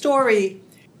the story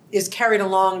is carried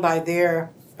along by their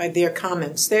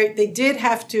comments. They did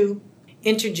have to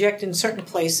interject in certain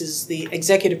places. The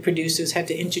executive producers had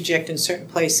to interject in certain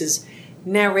places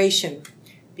narration,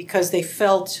 because they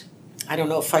felt, I don't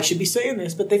know if I should be saying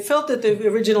this, but they felt that the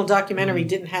original documentary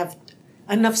didn't have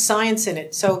enough science in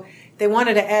it. So they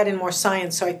wanted to add in more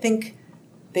science, so I think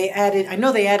they added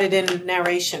in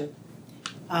narration,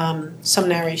 some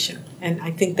narration. And I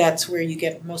think that's where you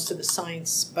get most of the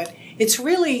science. But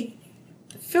the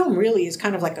film really is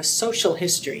kind of like a social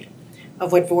history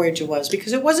of what Voyager was,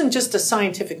 because it wasn't just a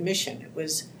scientific mission. It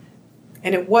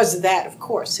was that, of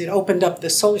course. It opened up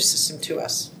the solar system to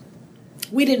us.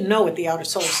 We didn't know what the outer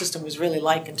solar system was really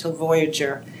like until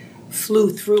Voyager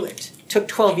flew through it. It took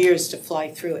 12 years to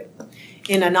fly through it.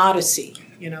 In an odyssey,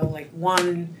 like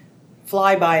one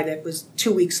flyby that was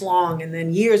 2 weeks long, and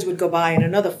then years would go by, and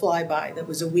another flyby that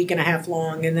was a week and a half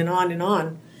long, and then on and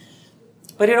on.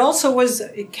 But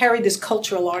it carried this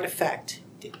cultural artifact.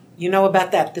 You know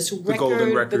about that? This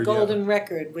record, the golden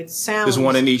record with sounds. There's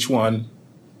one in each one.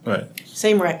 Right.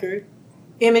 Same record.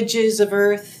 Images of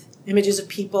Earth, images of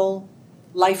people,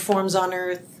 life forms on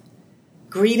Earth.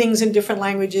 Greetings in different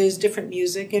languages, different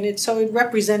music, and it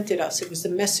represented us. It was the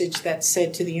message that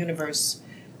said to the universe,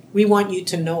 we want you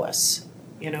to know us.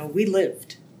 We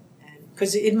lived.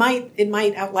 Because it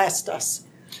might outlast us.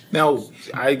 Now,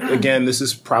 again, this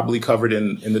is probably covered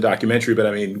in the documentary, but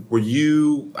I mean,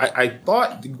 you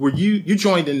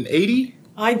joined in 80?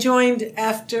 I joined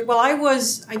after, I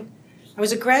was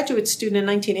a graduate student in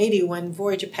 1980 when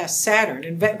Voyager passed Saturn,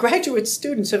 and graduate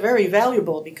students are very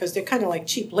valuable because they're kind of like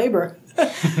cheap labor.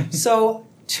 So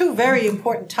 2 very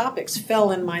important topics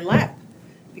fell in my lap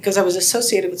because I was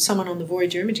associated with someone on the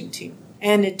Voyager imaging team.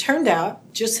 And it turned out,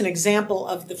 just an example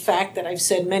of the fact that I've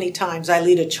said many times, I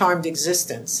lead a charmed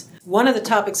existence. One of the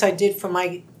topics I did for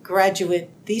my graduate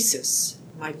thesis,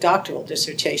 my doctoral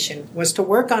dissertation, was to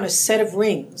work on a set of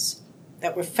rings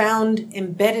that were found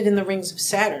embedded in the rings of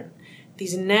Saturn.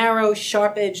 These narrow,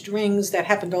 sharp-edged rings that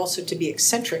happened also to be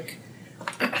eccentric.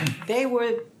 They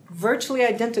were virtually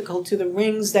identical to the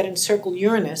rings that encircled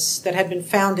Uranus that had been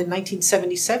found in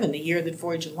 1977, the year that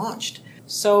Voyager launched.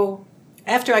 So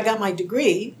after I got my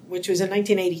degree, which was in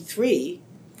 1983,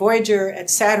 Voyager at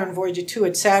Saturn, Voyager 2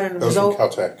 at Saturn was over.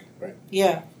 Caltech, right?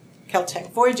 Yeah,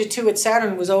 Caltech. Voyager 2 at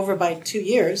Saturn was over by 2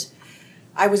 years.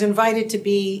 I was invited to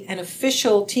be an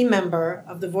official team member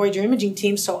of the Voyager imaging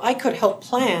team so I could help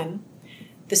plan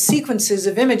the sequences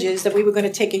of images that we were going to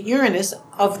take at Uranus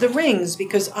of the rings,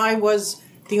 because I was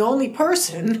the only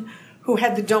person who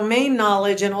had the domain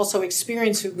knowledge and also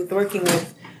experience with working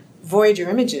with Voyager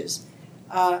images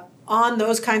on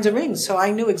those kinds of rings. So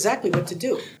I knew exactly what to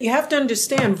do. You have to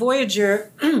understand,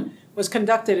 Voyager was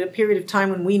conducted at a period of time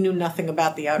when we knew nothing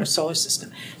about the outer solar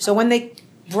system. So when they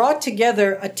brought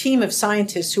together a team of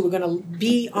scientists who were going to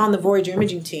be on the Voyager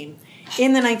imaging team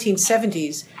in the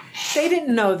 1970s. They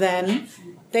didn't know then.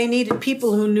 They needed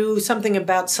people who knew something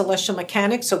about celestial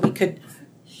mechanics, so we could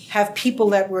have people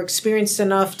that were experienced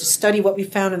enough to study what we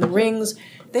found in the rings.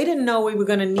 They didn't know we were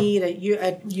going to need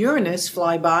a Uranus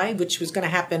flyby, which was going to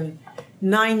happen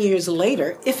 9 years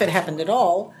later, if it happened at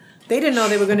all. They didn't know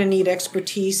they were going to need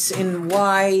expertise in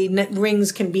why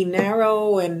rings can be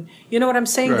narrow, and you know what I'm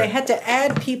saying? Right. They had to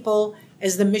add people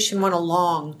as the mission went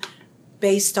along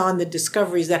based on the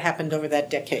discoveries that happened over that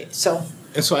decade. So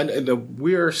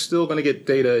we're still going to get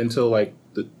data until like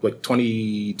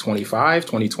 2025,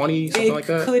 2020, something like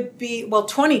that? It could be,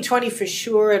 2020 for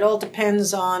sure. It all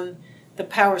depends on the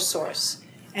power source.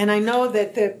 And I know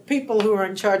that the people who are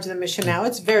in charge of the mission now,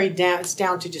 it's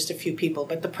down to just a few people,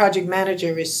 but the project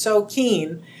manager is so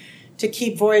keen to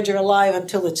keep Voyager alive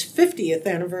until its 50th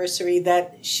anniversary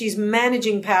that she's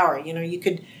managing power. You know, you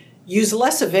could use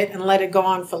less of it and let it go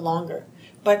on for longer.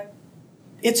 But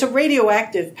it's a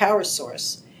radioactive power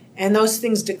source, and those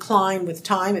things decline with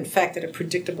time, in fact, at a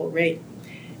predictable rate.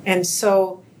 And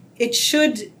so it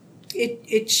should,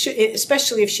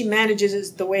 especially if she manages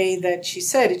it the way that she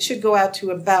said, it should go out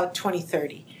to about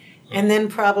 2030. And then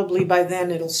probably by then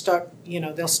it'll start,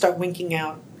 they'll start winking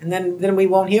out. And then we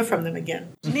won't hear from them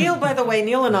again. Neil, by the way,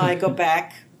 Neil and I go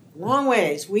back long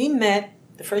ways. We met,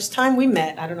 the first time we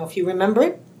met, I don't know if you remember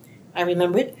it. I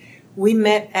remember it. We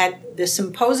met at the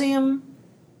symposium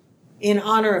in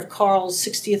honor of Carl's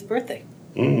 60th birthday.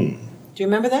 Mm. Do you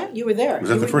remember that? You were there. Was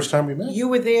that the first time we met? You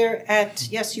were there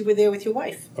you were there with your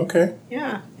wife. Okay.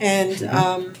 Yeah. And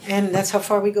and that's how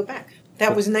far we go back.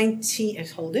 That was 19,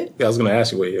 hold it. Yeah, I was going to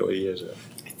ask you what year is it?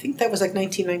 I think that was like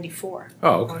 1994. Oh,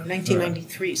 okay. Or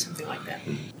 1993, something like that.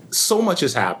 So much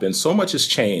has happened. So much has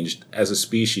changed as a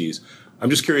species. I'm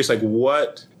just curious, like,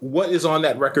 what is on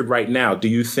that record right now? Do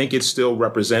you think it still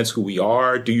represents who we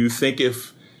are? Do you think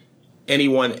if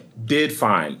anyone did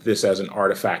find this as an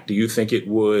artifact, do you think it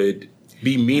would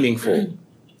be meaningful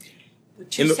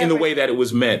in the way that it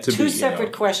was meant to be? Two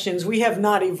separate questions. We have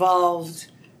not evolved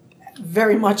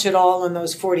very much at all in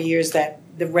those 40 years that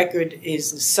the record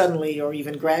is suddenly or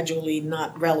even gradually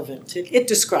not relevant. It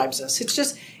describes us. It's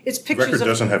pictures of... The record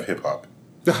doesn't have hip-hop.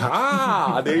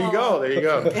 There you go.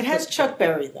 It has Chuck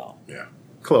Berry, though. Yeah.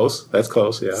 Close. That's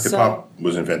close, yeah. Hip-hop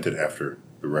was invented after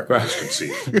the record was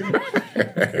conceived.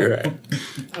 Right.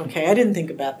 Okay, I didn't think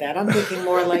about that. I'm thinking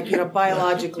more like,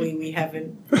 biologically we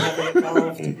haven't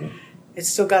evolved. Mm-hmm. It's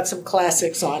still got some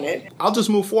classics on it. I'll just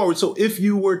move forward. So if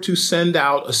you were to send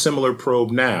out a similar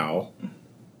probe now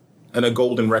and a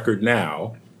golden record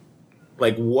now,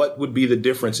 like what would be the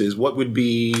differences? Would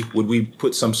we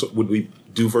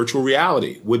do virtual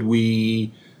reality? What would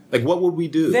we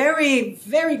do? Very,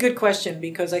 very good question,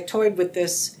 because I toyed with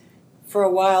this for a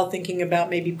while, thinking about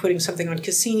maybe putting something on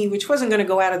Cassini, which wasn't going to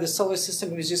go out of the solar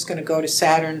system. It was just going to go to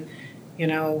Saturn.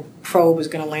 Probe was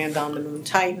going to land on the moon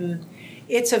Titan.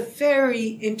 It's a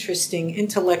very interesting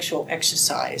intellectual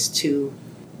exercise to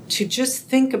just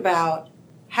think about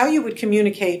how you would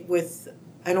communicate with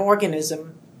an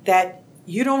organism that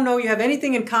you don't know you have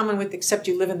anything in common with except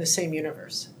you live in the same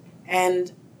universe.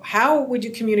 And how would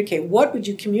you communicate? What would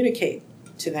you communicate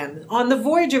to them? On the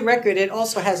Voyager record, it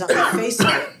also has on the face of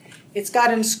it, it's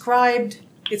got inscribed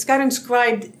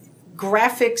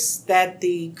graphics that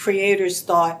the creators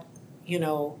thought,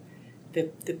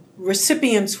 the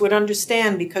recipients would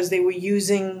understand, because they were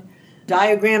using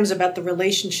diagrams about the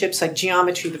relationships, like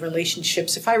geometry, the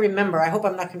relationships. If I remember, I hope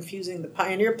I'm not confusing the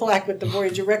Pioneer plaque with the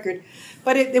Voyager record,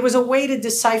 but there was a way to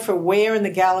decipher where in the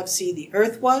galaxy the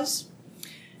Earth was,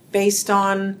 based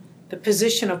on the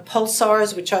position of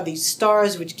pulsars, which are these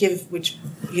stars which flash.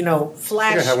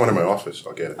 I think I have one in my office.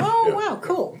 I'll get it. Oh, yeah. Wow,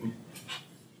 cool.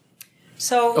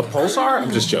 So a pulsar?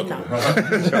 I'm just joking.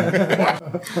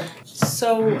 No.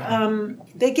 So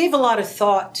they gave a lot of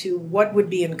thought to what would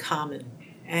be in common,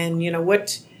 and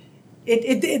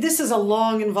this is a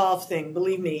long, involved thing.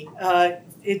 Believe me,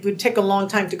 it would take a long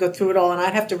time to go through it all, and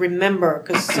I'd have to remember,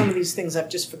 because some of these things I've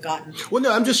just forgotten. Well,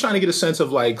 no, I'm just trying to get a sense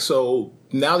of so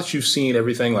now that you've seen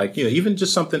everything, even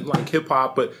just something like hip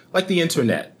hop, but like the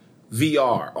internet,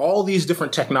 VR, all these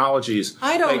different technologies.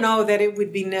 I don't know that it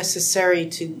would be necessary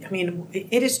to. I mean,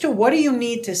 it is true. What do you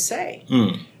need to say?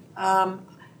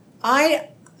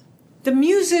 The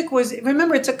music was.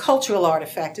 Remember, it's a cultural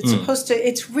artifact. It's supposed to.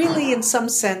 It's really, in some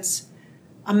sense,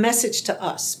 a message to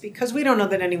us, because we don't know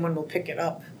that anyone will pick it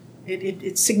up.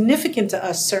 It's significant to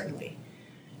us, certainly.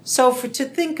 So to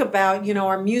think about,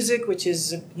 our music, which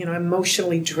is,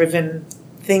 emotionally driven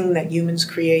thing that humans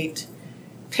create,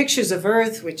 pictures of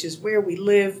Earth, which is where we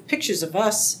live, pictures of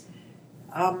us,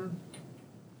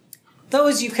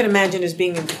 those you can imagine as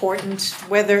being important.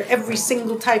 Whether every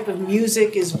single type of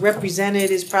music is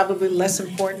represented is probably less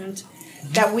important.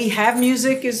 That we have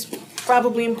music is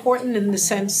probably important in the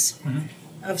sense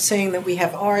of saying that we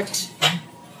have art.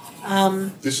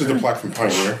 This is the plaque from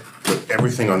Pioneer, but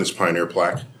everything on this Pioneer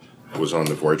plaque was on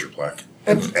the Voyager plaque,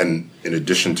 and in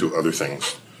addition to other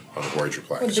things on the Voyager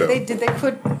plaque. Did they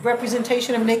put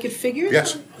representation of naked figures?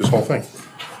 Yes, this whole thing.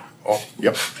 Oh,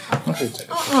 yep.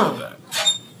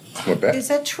 Want bet? Is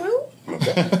that true? Want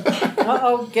bet?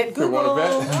 Uh-oh, get Google. Want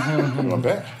bet? Want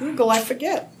bet? Google, I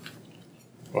forget.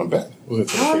 Want bet? No,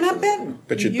 I'm not betting.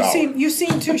 Bet you $1. You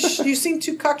seem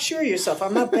too cocksure yourself.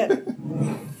 I'm not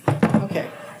betting. Okay.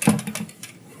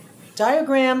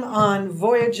 Diagram on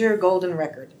Voyager Golden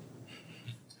Record.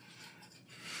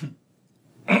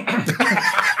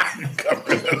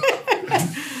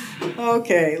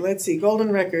 Okay, let's see.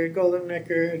 Golden Record.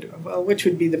 Well, which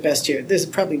would be the best here? This is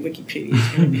probably Wikipedia is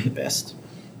going to be the best.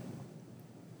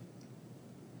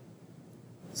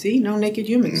 See, no naked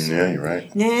humans. Yeah, you're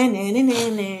right. Nah.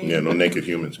 Yeah, no naked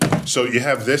humans. So you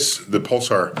have this, the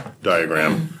pulsar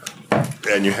diagram,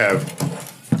 and you have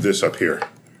this up here,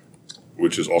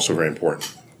 which is also very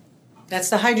important.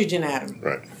 That's the hydrogen atom.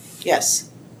 Right.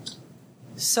 Yes.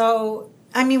 So,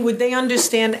 I mean, would they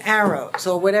understand arrows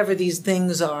or whatever these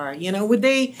things are? You know, would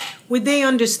they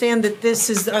understand that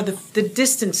this are the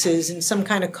distances in some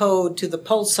kind of code to the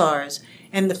pulsars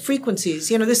and the frequencies?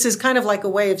 You know, this is kind of like a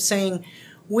way of saying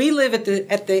we live at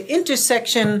the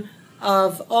intersection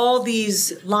of all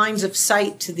these lines of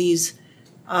sight to these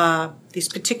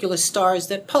particular stars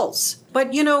that pulse.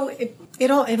 But you know,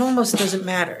 it almost doesn't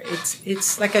matter.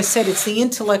 It's like I said, it's the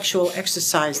intellectual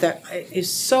exercise that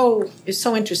is so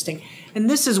interesting. And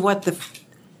this is what the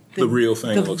real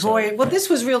thing looks like. Well, this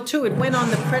was real too. It went on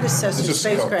the predecessor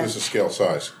spacecraft. This is scale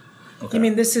size. Okay. You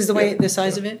mean this is the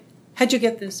size of it? How'd you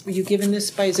get this? Were you given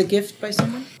this as a gift by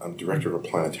someone? I'm director of a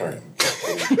planetarium.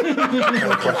 What kind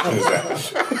of question is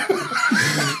that?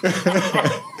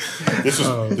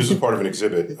 This is part of an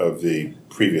exhibit of the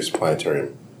previous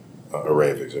planetarium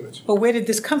array of exhibits. But where did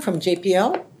this come from?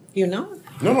 JPL? You know?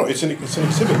 No, it's an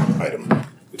exhibit item.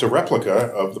 It's a replica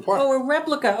of the plaque. Oh, a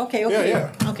replica. Okay.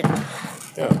 Yeah. Okay.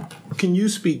 Yeah. Can you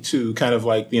speak to kind of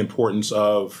like the importance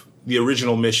of the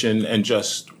original mission and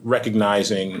just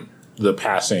recognizing the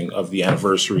passing of the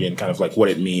anniversary and kind of like what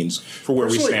it means for where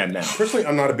we stand now? Personally,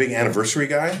 I'm not a big anniversary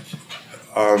guy.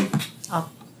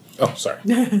 Sorry.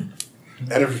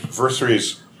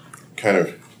 Anniversaries kind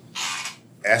of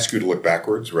ask you to look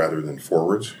backwards rather than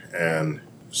forwards. And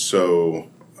so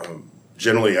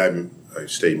generally I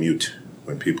stay mute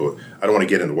when people, I don't want to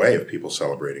get in the way of people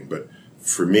celebrating, but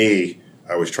for me,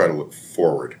 I always try to look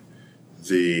forward.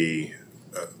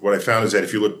 What I found is that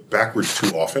if you look backwards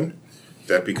too often,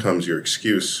 that becomes your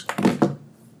excuse.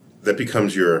 That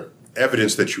becomes your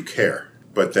evidence that you care,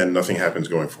 but then nothing happens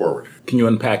going forward. Can you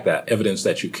unpack that evidence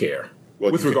that you care?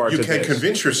 Well, with regard to this, you can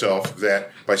convince yourself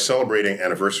that by celebrating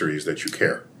anniversaries that you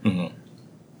care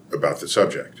about the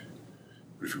subject.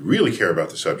 If you really care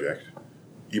about the subject,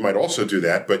 you might also do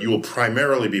that, but you will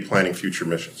primarily be planning future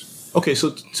missions. Okay,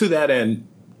 so to that end,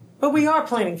 but we are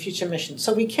planning future missions,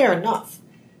 so we care enough.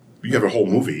 You have a whole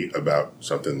movie about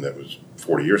something that was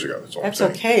 40 years ago. That's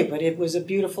okay, but it was a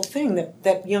beautiful thing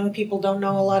that young people don't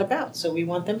know a lot about, so we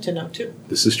want them to know too.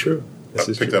 This is true.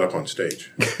 Pick that up on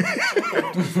stage. But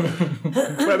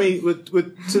I mean,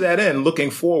 to that end, looking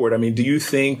forward, I mean, do you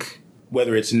think,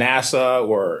 whether it's NASA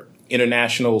or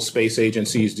international space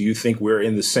agencies, do you think we're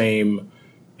in the same,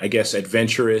 I guess,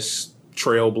 adventurous,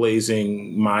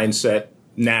 trailblazing mindset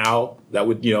now? That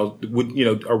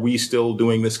are we still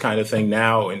doing this kind of thing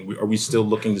now? And are we still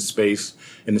looking to space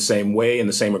in the same way, in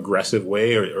the same aggressive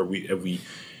way? Or have we,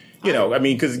 I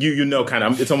mean, because kind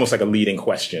of, it's almost like a leading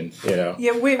question, Yeah,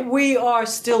 we are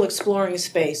still exploring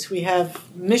space. We have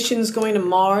missions going to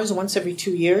Mars once every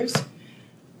 2 years.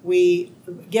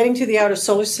 Getting to the outer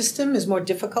solar system is more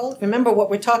difficult. Remember, what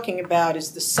we're talking about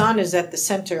is the sun is at the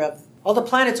center of, all the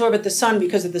planets orbit the sun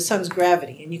because of the sun's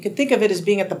gravity. And you can think of it as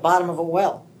being at the bottom of a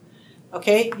well.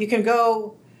 Okay? You can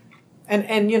go, and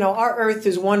our Earth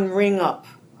is one ring up.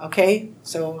 Okay?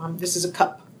 So this is a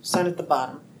cup, sun at the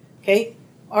bottom. Okay?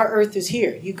 Our Earth is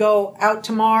here. You go out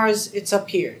to Mars, it's up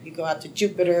here. You go out to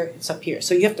Jupiter, it's up here.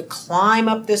 So you have to climb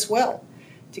up this well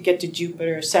to get to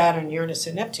Jupiter, Saturn, Uranus,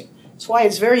 and Neptune. That's why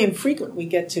it's very infrequent we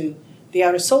get to the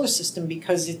outer solar system,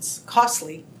 because it's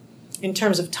costly in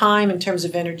terms of time, in terms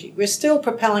of energy. We're still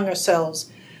propelling ourselves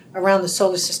around the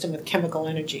solar system with chemical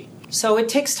energy. So it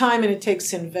takes time and it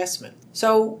takes investment.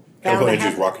 So chemical energy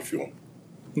is rocket fuel.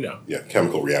 No. Yeah,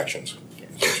 chemical reactions. Yeah.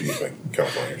 to use my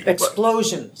chemical energy.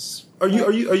 Explosions. Are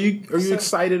you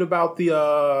excited about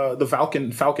the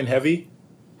Falcon Heavy?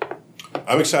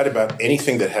 I'm excited about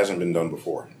anything that hasn't been done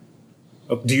before.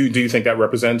 Do you think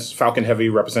that Falcon Heavy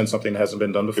represents something that hasn't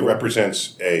been done before?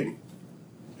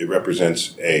 It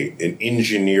represents an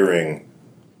engineering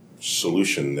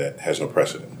solution that has no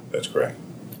precedent. That's correct.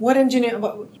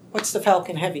 What's the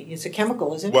Falcon Heavy? It's a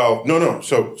chemical, isn't it? Well, no.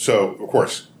 So of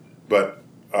course, but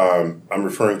I'm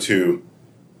referring to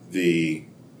the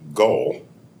goal,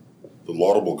 the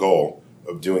laudable goal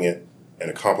of doing it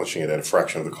and accomplishing it at a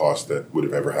fraction of the cost that would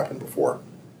have ever happened before.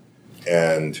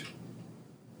 And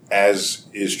as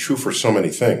is true for so many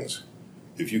things,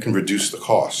 if you can reduce the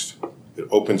cost, it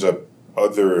opens up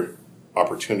other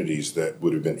opportunities that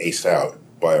would have been aced out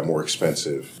by a more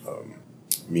expensive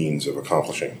means of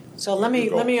accomplishing. So let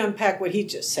me unpack what he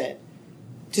just said.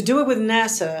 To do it with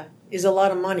NASA is a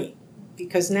lot of money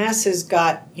because NASA's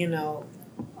got,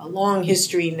 a long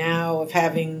history now of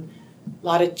having a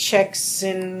lot of checks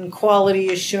and quality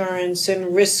assurance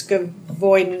and risk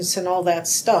avoidance and all that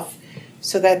stuff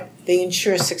so that they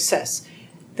ensure success.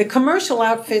 The commercial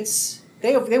outfits,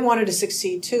 they wanted to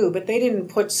succeed too, but they didn't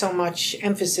put so much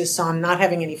emphasis on not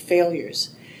having any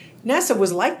failures. NASA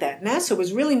was like that. NASA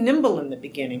was really nimble in the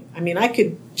beginning. I mean, I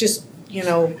could just,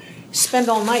 spend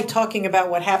all night talking about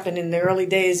what happened in the early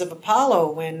days of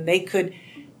Apollo when they could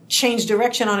change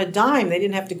direction on a dime. They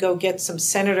didn't have to go get some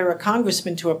senator or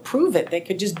congressman to approve it. They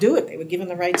could just do it. They were given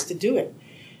the rights to do it.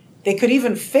 They could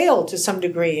even fail to some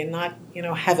degree and not,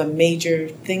 have a major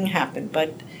thing happen.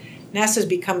 But NASA's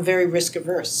become very risk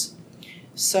averse.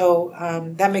 So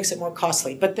that makes it more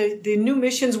costly. But the new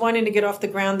missions wanting to get off the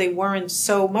ground, they weren't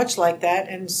so much like that.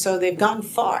 And so they've gotten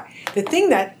far. The thing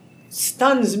that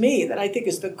stuns me, that I think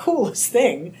is the coolest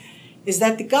thing, is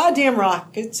that the goddamn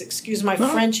rockets, excuse my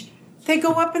French, they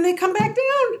go up and they come back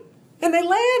down. And they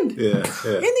land in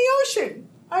the ocean.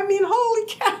 I mean, holy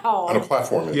cow. On a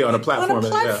platform. On a platform. On a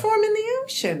platform in the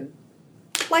ocean.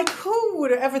 Like, who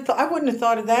would have ever thought? I wouldn't have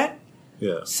thought of that.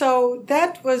 Yeah. So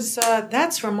that was,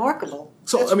 that's remarkable.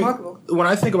 So, that's remarkable. When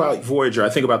I think about Voyager, I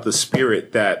think about the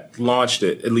spirit that launched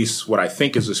it, at least what I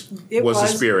think was the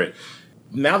spirit.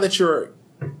 Now that you're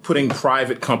putting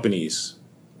private companies,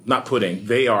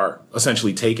 they are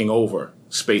essentially taking over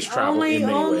space travel in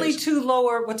many ways. Only to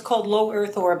what's called low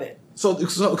Earth orbit. So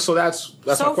that's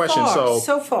my question.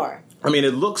 So far. I mean,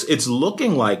 it's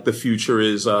looking like the future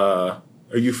is. Are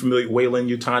you familiar with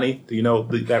Weyland-Yutani? Do you know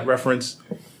that reference?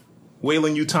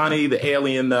 Weyland-Yutani, the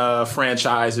Alien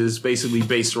franchise, is basically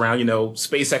based around,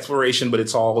 space exploration, but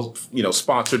it's all,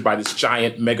 sponsored by this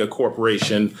giant mega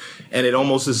corporation. And it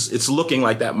almost is, it's looking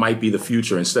like that might be the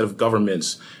future. Instead of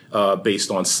governments based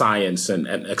on science and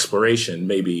exploration,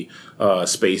 maybe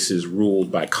space is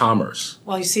ruled by commerce.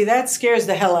 Well, you see, that scares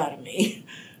the hell out of me.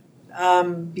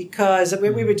 Because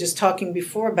we were just talking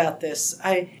before about this.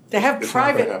 To have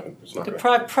private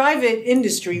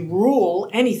industry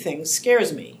rule anything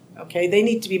scares me. Okay, they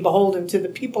need to be beholden to the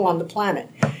people on the planet.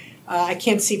 I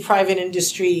can't see private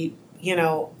industry, in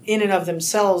and of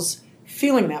themselves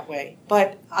feeling that way.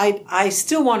 But I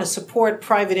still want to support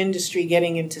private industry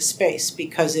getting into space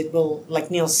because it will,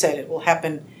 like Neil said, it will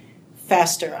happen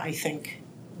faster, I think,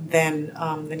 than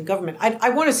government. I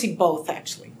want to see both,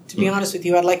 actually. To be honest with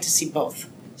you, I'd like to see both.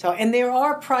 So, and there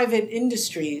are private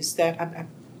industries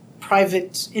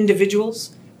private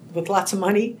individuals with lots of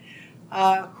money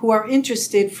who are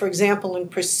interested, for example, in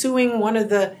pursuing one of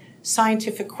the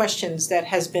scientific questions that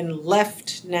has been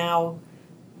left now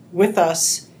with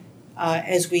us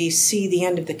as we see the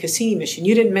end of the Cassini mission.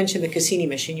 You didn't mention the Cassini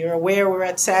mission. You're aware we're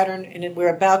at Saturn and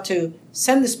we're about to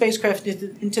send the spacecraft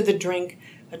into the drink.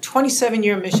 A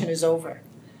 27-year mission is over.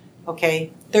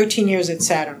 Okay, 13 years at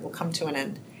Saturn will come to an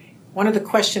end. One of the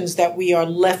questions that we are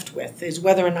left with is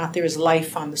whether or not there is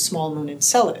life on the small moon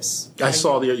Enceladus. I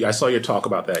saw your talk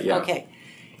about that. Yeah. Okay.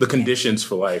 The conditions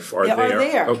for life are there. Are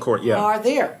there. Of course. Yeah. Are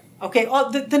there. Okay.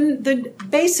 The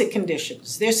basic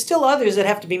conditions. There's still others that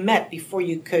have to be met before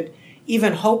you could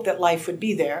even hope that life would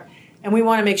be there. And we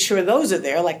want to make sure those are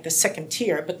there, like the second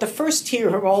tier. But the first tier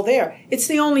are all there. It's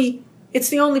the only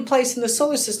place in the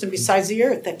solar system besides the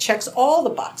Earth that checks all the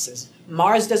boxes.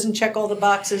 Mars doesn't check all the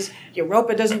boxes.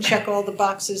 Europa doesn't check all the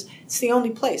boxes. It's the only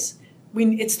place.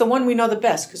 It's the one we know the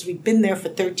best because we've been there for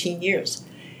 13 years.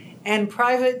 And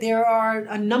private, there are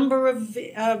a number of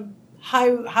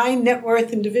high net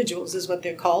worth individuals, is what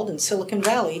they're called, in Silicon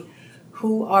Valley,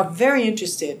 who are very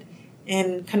interested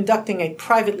in conducting a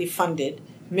privately funded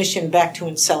mission back to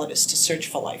Enceladus to search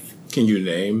for life. Can you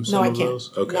name some of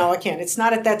those? Okay. No, I can't. It's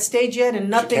not at that stage yet, and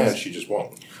nothing. She can. She just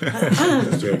won't.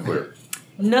 That's very clear.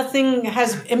 nothing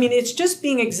has, I mean, it's just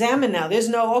being examined now. There's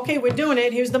no, okay, we're doing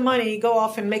it, here's the money, go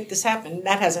off and make this happen.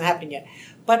 That hasn't happened yet.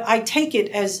 But I take it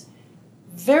as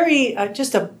very,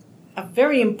 just a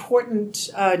very important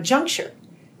juncture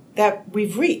that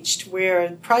we've reached,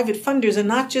 where private funders are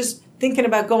not just thinking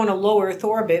about going to low Earth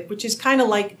orbit, which is kind of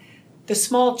like the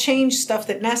small change stuff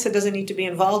that NASA doesn't need to be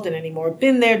involved in anymore.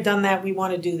 Been there, done that, we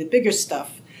want to do the bigger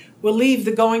stuff. We'll leave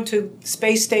the going to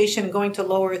space station and going to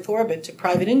low Earth orbit to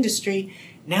private industry.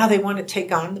 Now they want to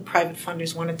take on, the private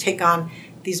funders want to take on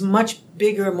these much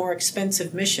bigger, more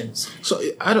expensive missions. So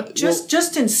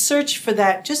just in search for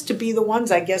that, just to be the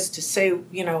ones, I guess, to say,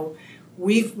 you know,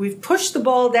 we've pushed the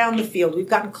ball down the field. We've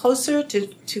gotten closer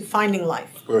to finding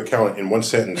life. Well, Carolyn, in one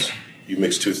sentence, you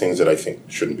mix two things that I think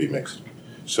shouldn't be mixed.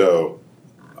 So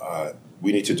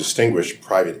we need to distinguish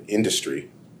private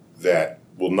industry that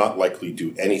will not likely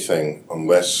do anything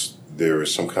unless there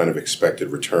is some kind of expected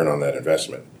return on that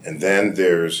investment. And then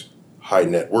there's high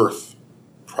net worth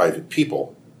private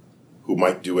people who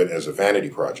might do it as a vanity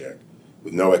project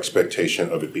with no expectation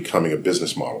of it becoming a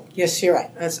business model. Yes, you're right.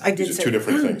 I did These say are two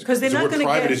different things. Because they're the not word going to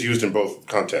private get... is used in both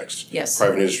contexts. Yes.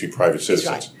 Private industry, private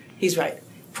citizens. He's right.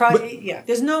 Yeah.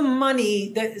 There's no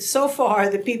money that so far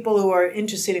the people who are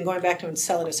interested in going back to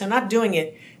Enceladus are not doing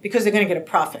it because they're going to get a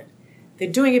profit. They're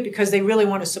doing it because they really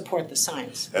want to support the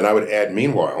science. And I would add,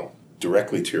 meanwhile,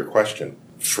 directly to your question,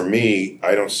 for me,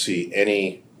 I don't see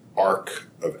any arc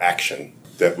of action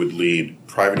that would lead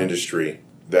private industry,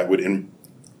 that would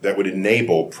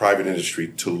enable private industry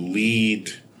to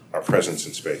lead our presence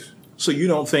in space. So you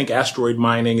don't think asteroid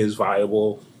mining is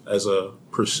viable as a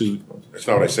pursuit? That's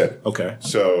not what I said. Okay.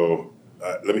 So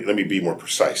let me be more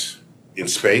precise. In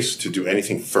space, to do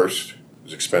anything first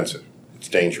is expensive. It's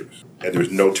dangerous. And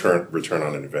there's no return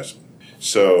on an investment.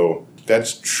 So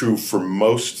that's true for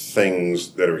most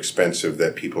things that are expensive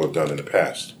that people have done in the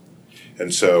past.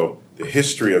 And so the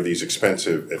history of these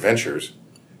expensive adventures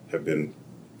have been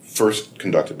first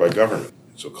conducted by government.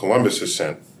 So Columbus is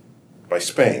sent by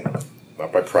Spain,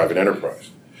 not by private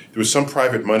enterprise. There was some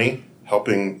private money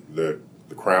helping the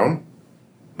crown,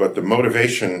 but the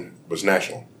motivation was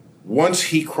national. Once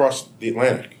he crossed the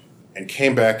Atlantic and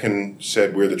came back and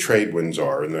said where the trade winds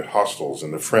are and the hostiles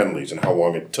and the friendlies and how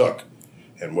long it took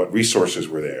and what resources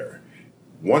were there,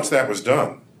 once that was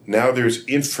done, now there's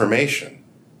information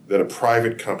that a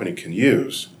private company can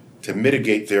use to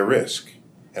mitigate their risk.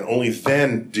 And only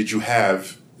then did you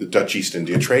have the Dutch East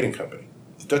India Trading Company.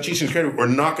 The Dutch East India Trading Company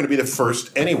were not going to be the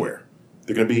first anywhere.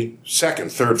 They're going to be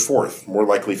second, third, fourth, more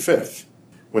likely fifth.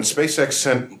 When SpaceX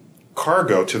sent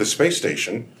cargo to the space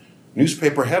station,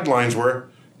 newspaper headlines were,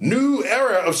 "New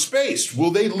era of space.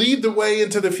 Will they lead the way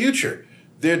into the future?"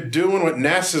 They're doing what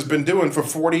NASA's been doing for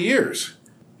 40 years.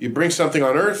 You bring something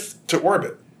on Earth to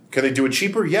orbit. Can they do it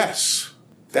cheaper? Yes.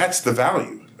 That's the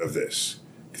value of this.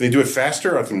 Can they do it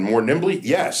faster and more nimbly?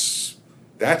 Yes.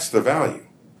 That's the value.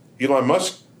 Elon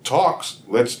Musk talks,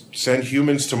 let's send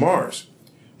humans to Mars.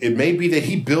 It may be that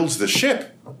he builds the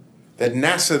ship that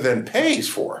NASA then pays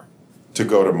for to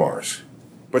go to Mars.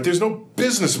 But there's no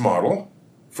business model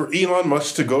for Elon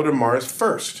Musk to go to Mars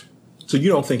first. So you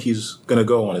don't think he's going to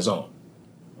go on his own?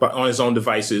 But on his own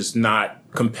devices, not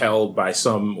compelled by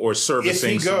some or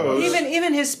servicing. If he goes,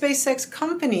 even his SpaceX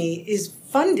company is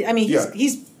funded. I mean,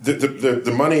 he's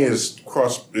the money is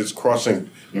crossing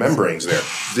membranes there.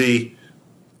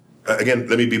 Again,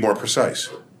 let me be more precise.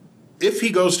 If he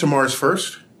goes to Mars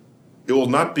first, it will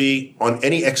not be on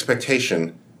any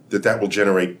expectation that will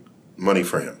generate money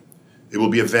for him. It will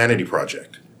be a vanity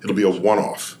project. It'll be a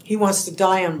one-off. He wants to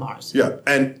die on Mars. Yeah,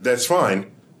 and that's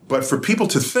fine. But for people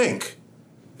to think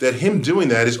that him doing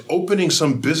that is opening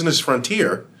some business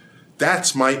frontier,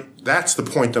 that's the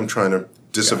point I'm trying to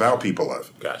disavow people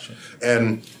of. Gotcha.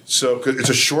 And so 'cause it's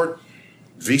a short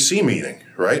VC meeting,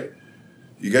 right?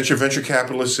 You got your venture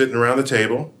capitalists sitting around the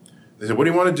table. They say, "What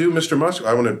do you want to do, Mr. Musk?"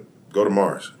 "I want to go to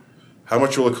Mars." "How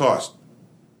much will it cost?"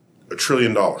 $1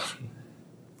 trillion.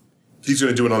 He's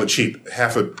going to do it on the cheap,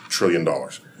 $500 billion.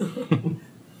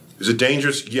 Is it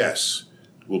dangerous? Yes.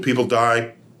 Will people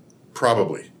die?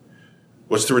 Probably.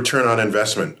 What's the return on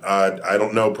investment? I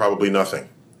don't know, probably nothing.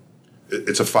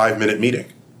 It's a 5-minute meeting.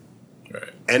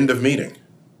 Right. End of meeting.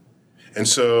 And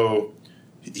so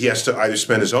he has to either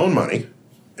spend his own money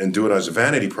and do it as a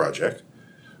vanity project,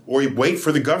 or he wait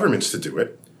for the governments to do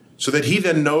it so that he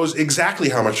then knows exactly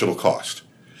how much it'll cost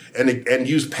and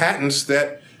use patents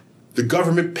that the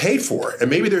government paid for. And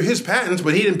maybe they're his patents,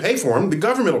 but he didn't pay for them. The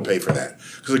government will pay for that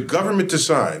because the government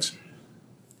decides,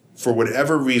 for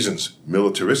whatever reasons,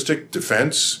 militaristic,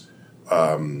 defense,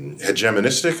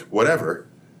 hegemonistic, whatever,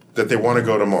 that they want to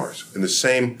go to Mars. In the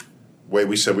same way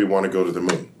we said we want to go to the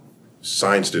moon.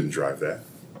 Science didn't drive that.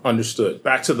 Understood.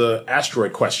 Back to the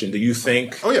asteroid question. Do you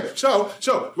think... Oh, yeah.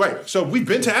 So we've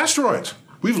been to asteroids.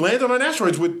 We've landed on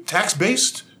asteroids with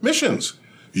tax-based missions.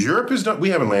 Europe has done... We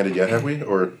haven't landed yet, have we?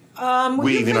 Or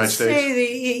we, the United States? Say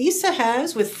the ESA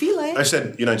has with Philae. I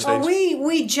said United States.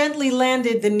 We gently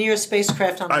landed the Near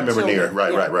spacecraft on. I remember Near.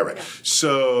 Right. Yeah.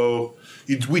 So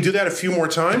we do that a few more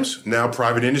times. Now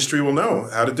private industry will know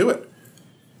how to do it.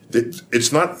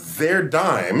 It's not their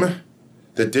dime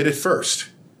that did it first.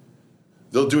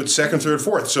 They'll do it second, third,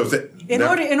 fourth. So in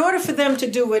order for them to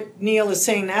do what Neil is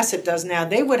saying NASA does now,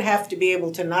 they would have to be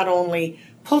able to not only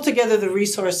pull together the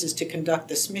resources to conduct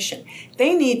this mission,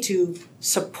 they need to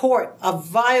support a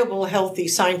viable, healthy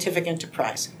scientific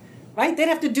enterprise. Right? They'd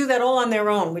have to do that all on their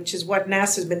own, which is what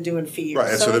NASA's been doing for years. Right,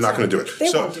 and so they're not going to do it.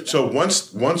 They won't do that. So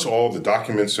once all the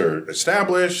documents are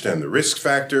established and the risk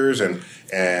factors and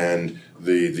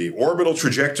the orbital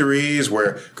trajectories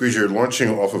because you're launching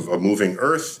off of a moving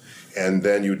Earth, and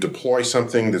then you deploy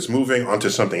something that's moving onto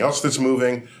something else that's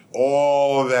moving,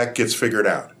 all of that gets figured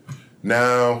out.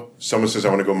 Now, someone says, I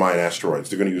want to go mine asteroids.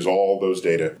 They're going to use all those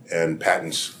data and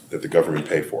patents that the government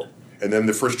pay for. And then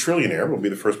the first trillionaire will be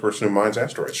the first person who mines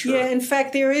asteroids. Sure. Yeah, in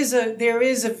fact, there is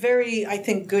a very, I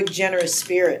think, good, generous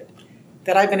spirit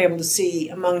that I've been able to see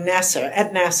among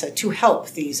NASA to help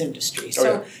these industries.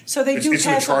 So they do. It's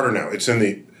in the charter now. It's in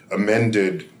the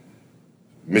amended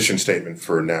mission statement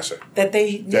for NASA that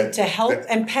they need to help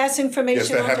and pass information. Yes,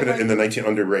 that happened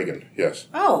under Reagan. Yes.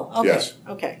 Oh, okay. Yes.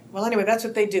 Okay. Well, anyway, that's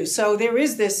what they do. So there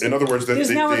is this. In other words, there's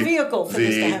now a vehicle for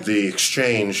this to happen. The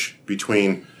exchange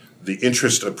between the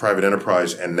interest of private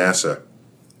enterprise and NASA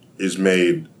is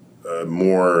made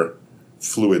more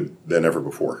fluid than ever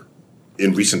before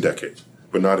in recent decades,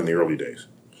 but not in the early days.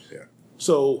 Yeah.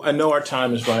 So I know our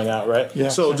time is running out, right? Yeah.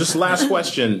 So just last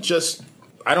question.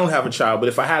 I don't have a child, but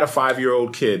if I had a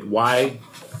 5-year-old kid, why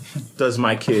should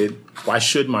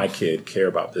my kid care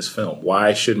about this film?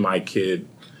 Why should my kid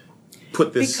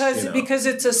put this... Because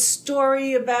it's a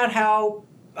story about how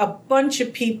a bunch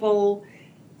of people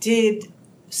did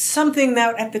something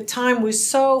that at the time was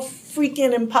so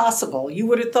freaking impossible. You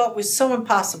would have thought was so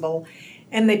impossible,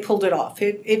 and they pulled it off.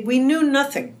 We knew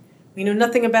nothing. We knew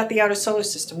nothing about the outer solar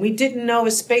system. We didn't know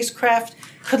a spacecraft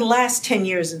could last 10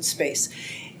 years in space.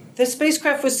 The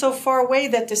spacecraft was so far away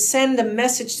that to send a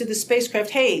message to the spacecraft,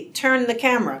 hey, turn the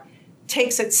camera,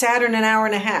 takes at Saturn an hour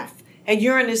and a half. At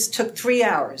Uranus took 3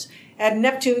 hours. At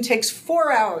Neptune takes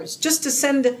 4 hours just to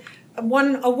send a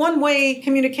one-way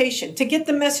communication. To get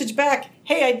the message back,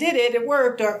 hey, I did it, it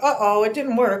worked, or uh-oh, it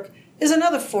didn't work, is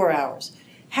another 4 hours.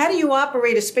 How do you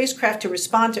operate a spacecraft to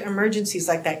respond to emergencies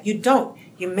like that? You don't.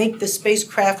 You make the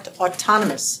spacecraft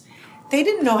autonomous. They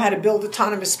didn't know how to build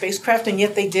autonomous spacecraft, and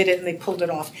yet they did it, and they pulled it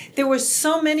off. There were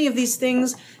so many of these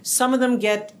things. Some of them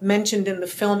get mentioned in the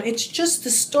film. It's just the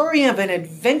story of an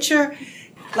adventure,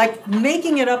 like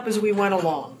making it up as we went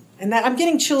along. And that I'm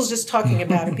getting chills just talking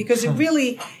about it because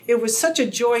it was such a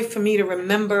joy for me to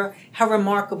remember how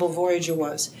remarkable Voyager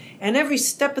was. And every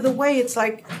step of the way, it's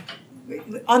like,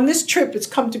 on this trip, it's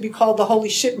come to be called the holy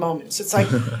shit moments. It's like,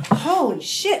 holy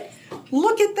shit,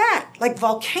 look at that. Like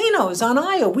volcanoes on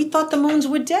Io. We thought the moons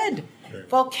were dead.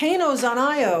 Volcanoes on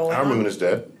Io. Our moon is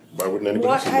dead. Why wouldn't anybody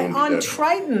else's moon be dead? On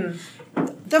Triton,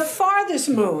 the farthest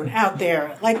moon out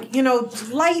there, light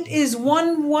is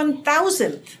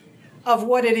 1/1000th of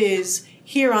what it is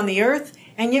here on the Earth,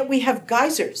 and yet we have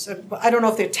geysers. I don't know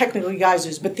if they're technically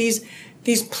geysers, but these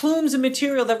plumes of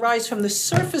material that rise from the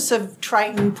surface of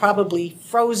Triton, probably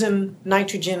frozen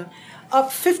nitrogen,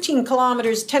 up 15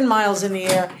 kilometers, 10 miles in the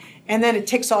air, and then it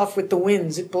takes off with the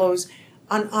winds. It blows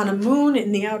on a moon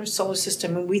in the outer solar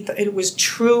system, and we thought it was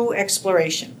true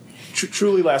exploration.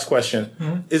 Truly, last question.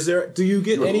 Mm-hmm. Do you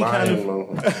get any kind of...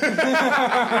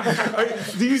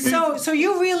 So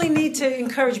you really need to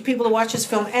encourage people to watch this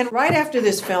film. And right after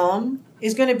this film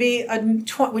is going to be,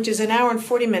 which is an hour and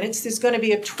 40 minutes, there's going to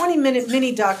be a 20-minute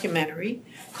mini documentary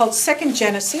called Second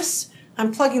Genesis.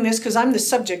 I'm plugging this because I'm the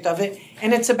subject of it.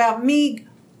 And it's about me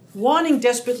wanting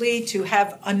desperately to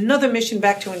have another mission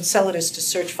back to Enceladus to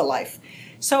search for life.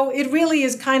 So it really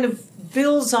is kind of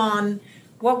builds on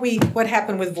what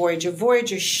happened with Voyager.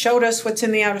 Voyager showed us what's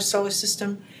in the outer solar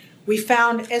system. We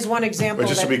found, as one example... But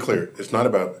just to be clear, it's not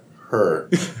about her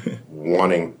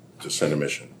wanting to send a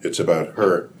mission. It's about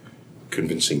her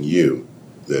convincing you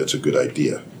that it's a good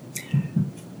idea.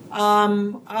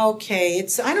 Okay.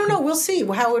 I don't know. We'll see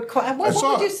how it... What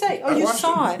would you say? Oh, you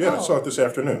saw it. Yeah, I saw it this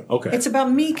afternoon. Okay. It's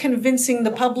about me convincing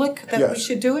the public that we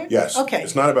should do it? Yes. Okay.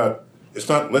 It's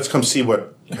not, let's come see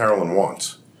what Carolyn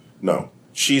wants. No.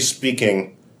 She's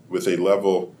speaking with a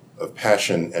level of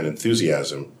passion and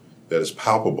enthusiasm that is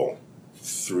palpable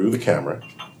through the camera,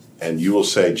 and you will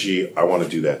say, gee, I want to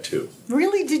do that too.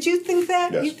 Really? Did you think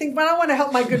that? Yes. You think, but I want to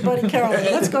help my good buddy Carolyn.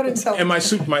 Let's go to tell. And my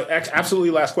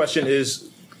absolutely last question is,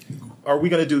 are we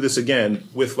going to do this again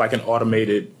with like an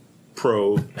automated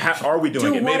probe? Are we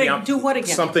doing it? Maybe do what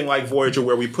again? Something like Voyager,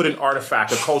 where we put an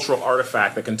artifact, a cultural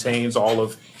artifact that contains all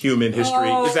of human history.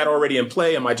 Is that already in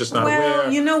play? Am I just not aware?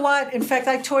 Well, you know what? In fact,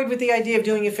 I toyed with the idea of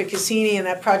doing it for Cassini, and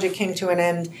that project came to an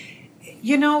end.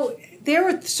 You know, there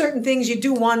are certain things you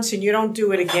do once and you don't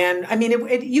do it again. I mean,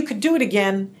 you could do it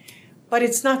again, but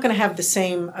it's not going to have the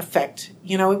same effect.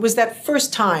 You know, it was that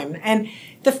first time. And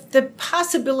the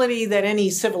possibility that any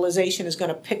civilization is going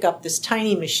to pick up this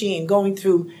tiny machine going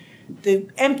through the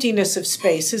emptiness of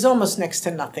space is almost next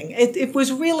to nothing. It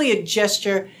was really a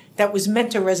gesture that was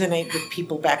meant to resonate with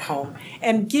people back home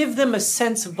and give them a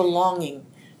sense of belonging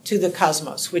to the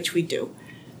cosmos, which we do.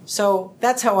 So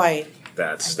that's how I...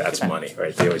 That's money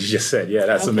right there, what you just said. Yeah,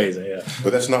 that's amazing, yeah.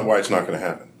 But that's not why it's not going to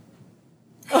happen.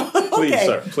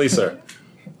 Please, sir.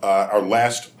 Our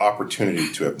last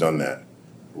opportunity to have done that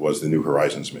was the New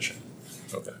Horizons mission.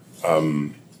 Okay.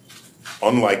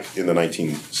 Unlike in the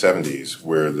 1970s,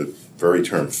 where the very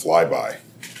term flyby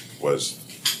was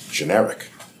generic.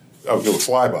 Oh, go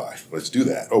flyby. Let's do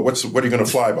that. Oh, what are you going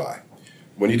to fly by?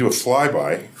 When you do a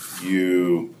flyby,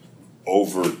 you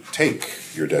overtake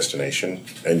your destination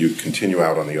and you continue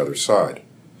out on the other side.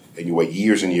 And you wait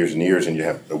years and years and years, and you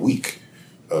have a week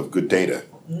of good data,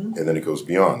 and then it goes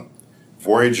beyond.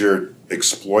 Voyager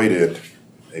exploited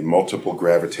a multiple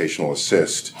gravitational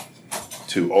assist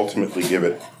to ultimately give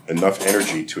it enough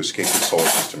energy to escape the solar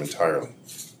system entirely.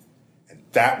 And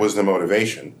that was the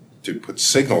motivation, to put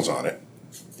signals on it,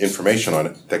 information on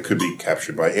it, that could be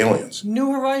captured by aliens.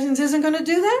 New Horizons isn't going to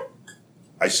do that?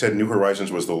 I said New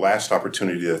Horizons was the last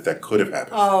opportunity that could have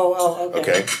happened. Oh,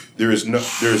 okay. Okay? There is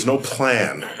no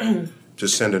plan to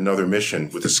send another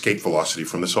mission with escape velocity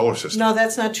from the solar system. No,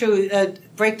 that's not true.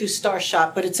 Breakthrough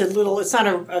Starshot, but it's not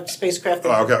a spacecraft.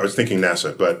 Oh, okay, I was thinking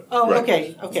NASA, but... Oh,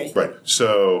 right. okay. Right.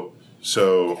 So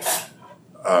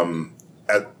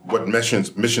what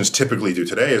missions typically do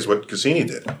today is what Cassini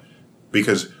did.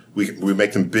 Because we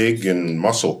make them big and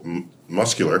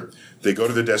muscular. They go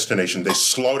to their destination, they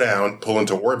slow down, pull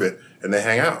into orbit, and they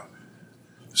hang out.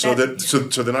 So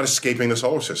they're not escaping the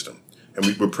solar system.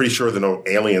 And we're pretty sure there are no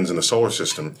aliens in the solar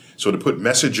system. So to put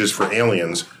messages for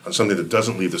aliens on something that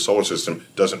doesn't leave the solar system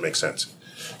doesn't make sense.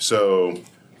 So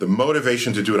the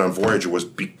motivation to do it on Voyager was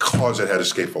because it had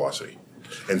escape velocity.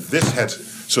 And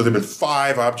so there have been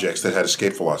 5 objects that had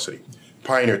escape velocity.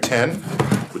 Pioneer 10,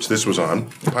 which this was on.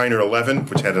 Pioneer 11,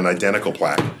 which had an identical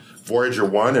plaque. Voyager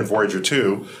 1 and Voyager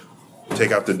 2,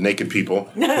 take out the naked people,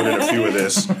 put in a few of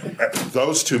this.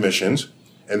 Those 2 missions,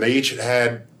 and they each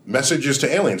had messages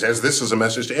to aliens, as this is a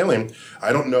message to alien.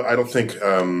 I don't think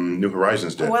New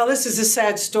Horizons did. Well, this is a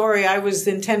sad story. I was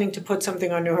intending to put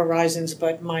something on New Horizons,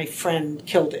 but my friend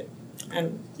killed it.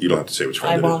 And you don't have to say which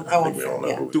friend it is. I won't. We all know.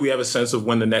 Yeah. Do we have a sense of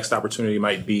when the next opportunity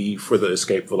might be for the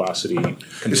escape velocity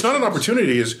conditions? It's not an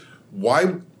opportunity. Is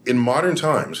why, in modern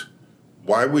times,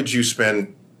 why would you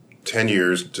spend 10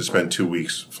 years to spend 2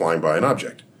 weeks flying by an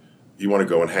object? You want to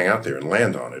go and hang out there and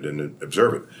land on it and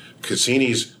observe it.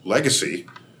 Cassini's legacy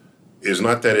is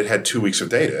not that it had 2 weeks of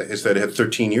data, it's that it had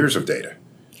 13 years of data.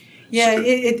 Yeah,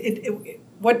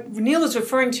 what Neil is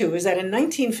referring to is that in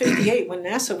 1958, when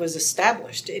NASA was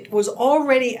established, it was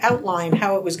already outlined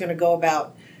how it was going to go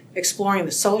about exploring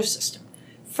the solar system.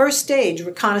 First stage,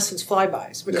 reconnaissance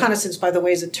flybys. Reconnaissance, by the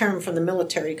way, is a term from the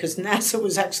military because NASA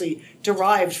was actually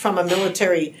derived from a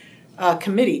military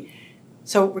committee.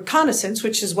 So reconnaissance,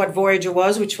 which is what Voyager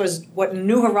was, which was what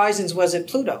New Horizons was at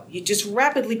Pluto. You just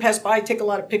rapidly pass by, take a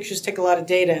lot of pictures, take a lot of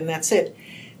data, and that's it.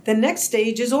 The next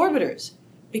stage is orbiters,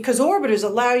 because orbiters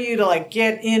allow you to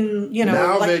get in,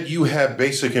 Now that you have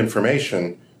basic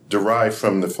information derived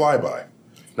from the flyby,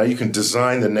 now you can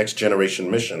design the next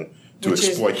generation mission to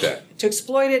exploit that. To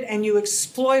exploit it, and you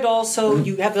exploit also,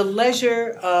 you have the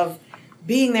leisure of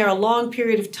being there a long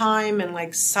period of time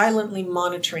and silently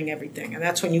monitoring everything. And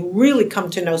that's when you really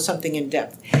come to know something in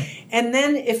depth. And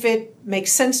then if it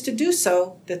makes sense to do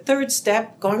so, the third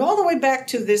step, going all the way back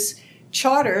to this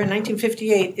charter in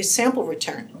 1958, is sample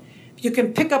return. You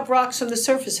can pick up rocks from the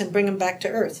surface and bring them back to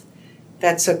Earth.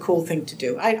 That's a cool thing to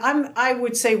do. I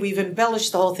would say we've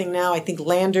embellished the whole thing now. I think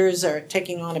landers are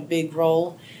taking on a big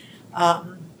role.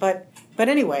 But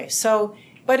anyway, so...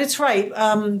 But it's right.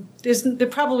 There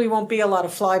probably won't be a lot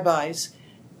of flybys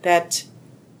that...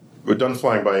 We're done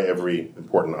flying by every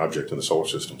important object in the solar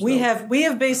system. We have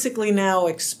basically now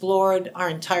explored our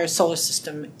entire solar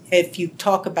system if you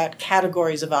talk about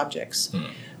categories of objects.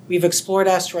 We've explored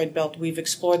asteroid belt. We've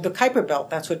explored the Kuiper belt.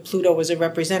 That's what Pluto was a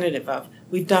representative of.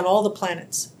 We've done all the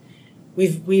planets.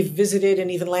 We've visited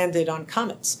and even landed on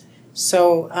comets.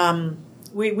 So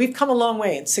we've come a long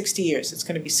way in 60 years. It's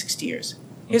going to be 60 years.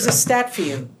 Here's a stat for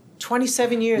you.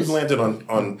 27 years. We've landed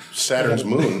on Saturn's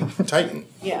moon, Titan.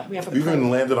 Yeah, we have We've even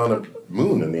landed on a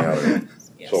moon in the outer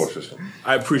solar system.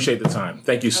 I appreciate the time.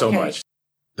 Thank you so much.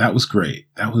 That was great.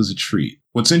 That was a treat.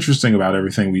 What's interesting about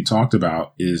everything we talked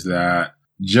about is that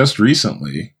just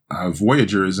recently,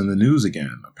 Voyager is in the news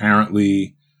again.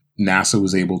 Apparently, NASA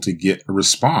was able to get a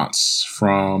response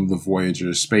from the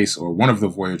Voyager space, or one of the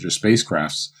Voyager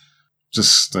spacecrafts,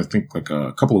 just, I think, like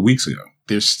a couple of weeks ago.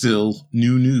 There's still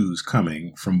new news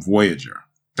coming from Voyager.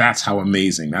 That's how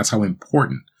amazing, that's how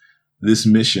important this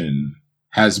mission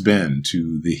has been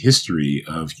to the history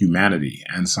of humanity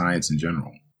and science in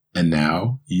general. And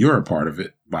now you're a part of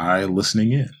it by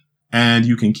listening in. And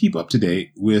you can keep up to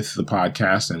date with the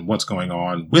podcast and what's going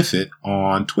on with it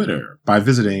on Twitter by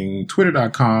visiting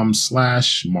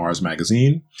twitter.com/Mars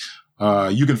Magazine.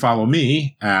 You can follow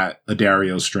me at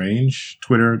Adario Strange,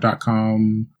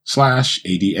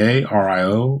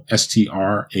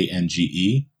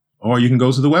 twitter.com/ADARIOSTRANGE. Or you can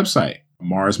go to the website,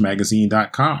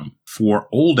 marsmagazine.com, for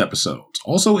old episodes.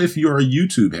 Also, if you're a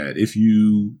YouTube head, if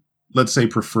you, let's say,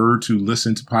 prefer to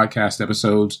listen to podcast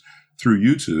episodes through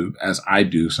YouTube, as I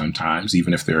do sometimes,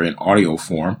 even if they're in audio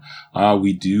form,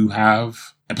 we do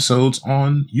have episodes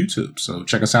on YouTube. So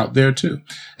check us out there too.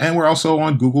 And we're also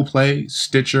on Google Play,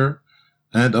 Stitcher,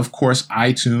 and of course,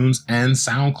 iTunes and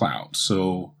SoundCloud.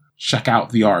 So check out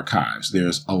the archives.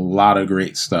 There's a lot of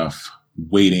great stuff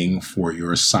waiting for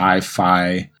your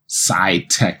sci-fi,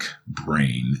 sci-tech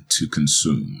brain to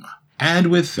consume.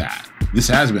 And with that, this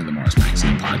has been the Mars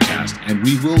Magazine podcast, and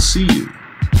we will see you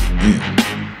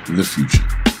in the future.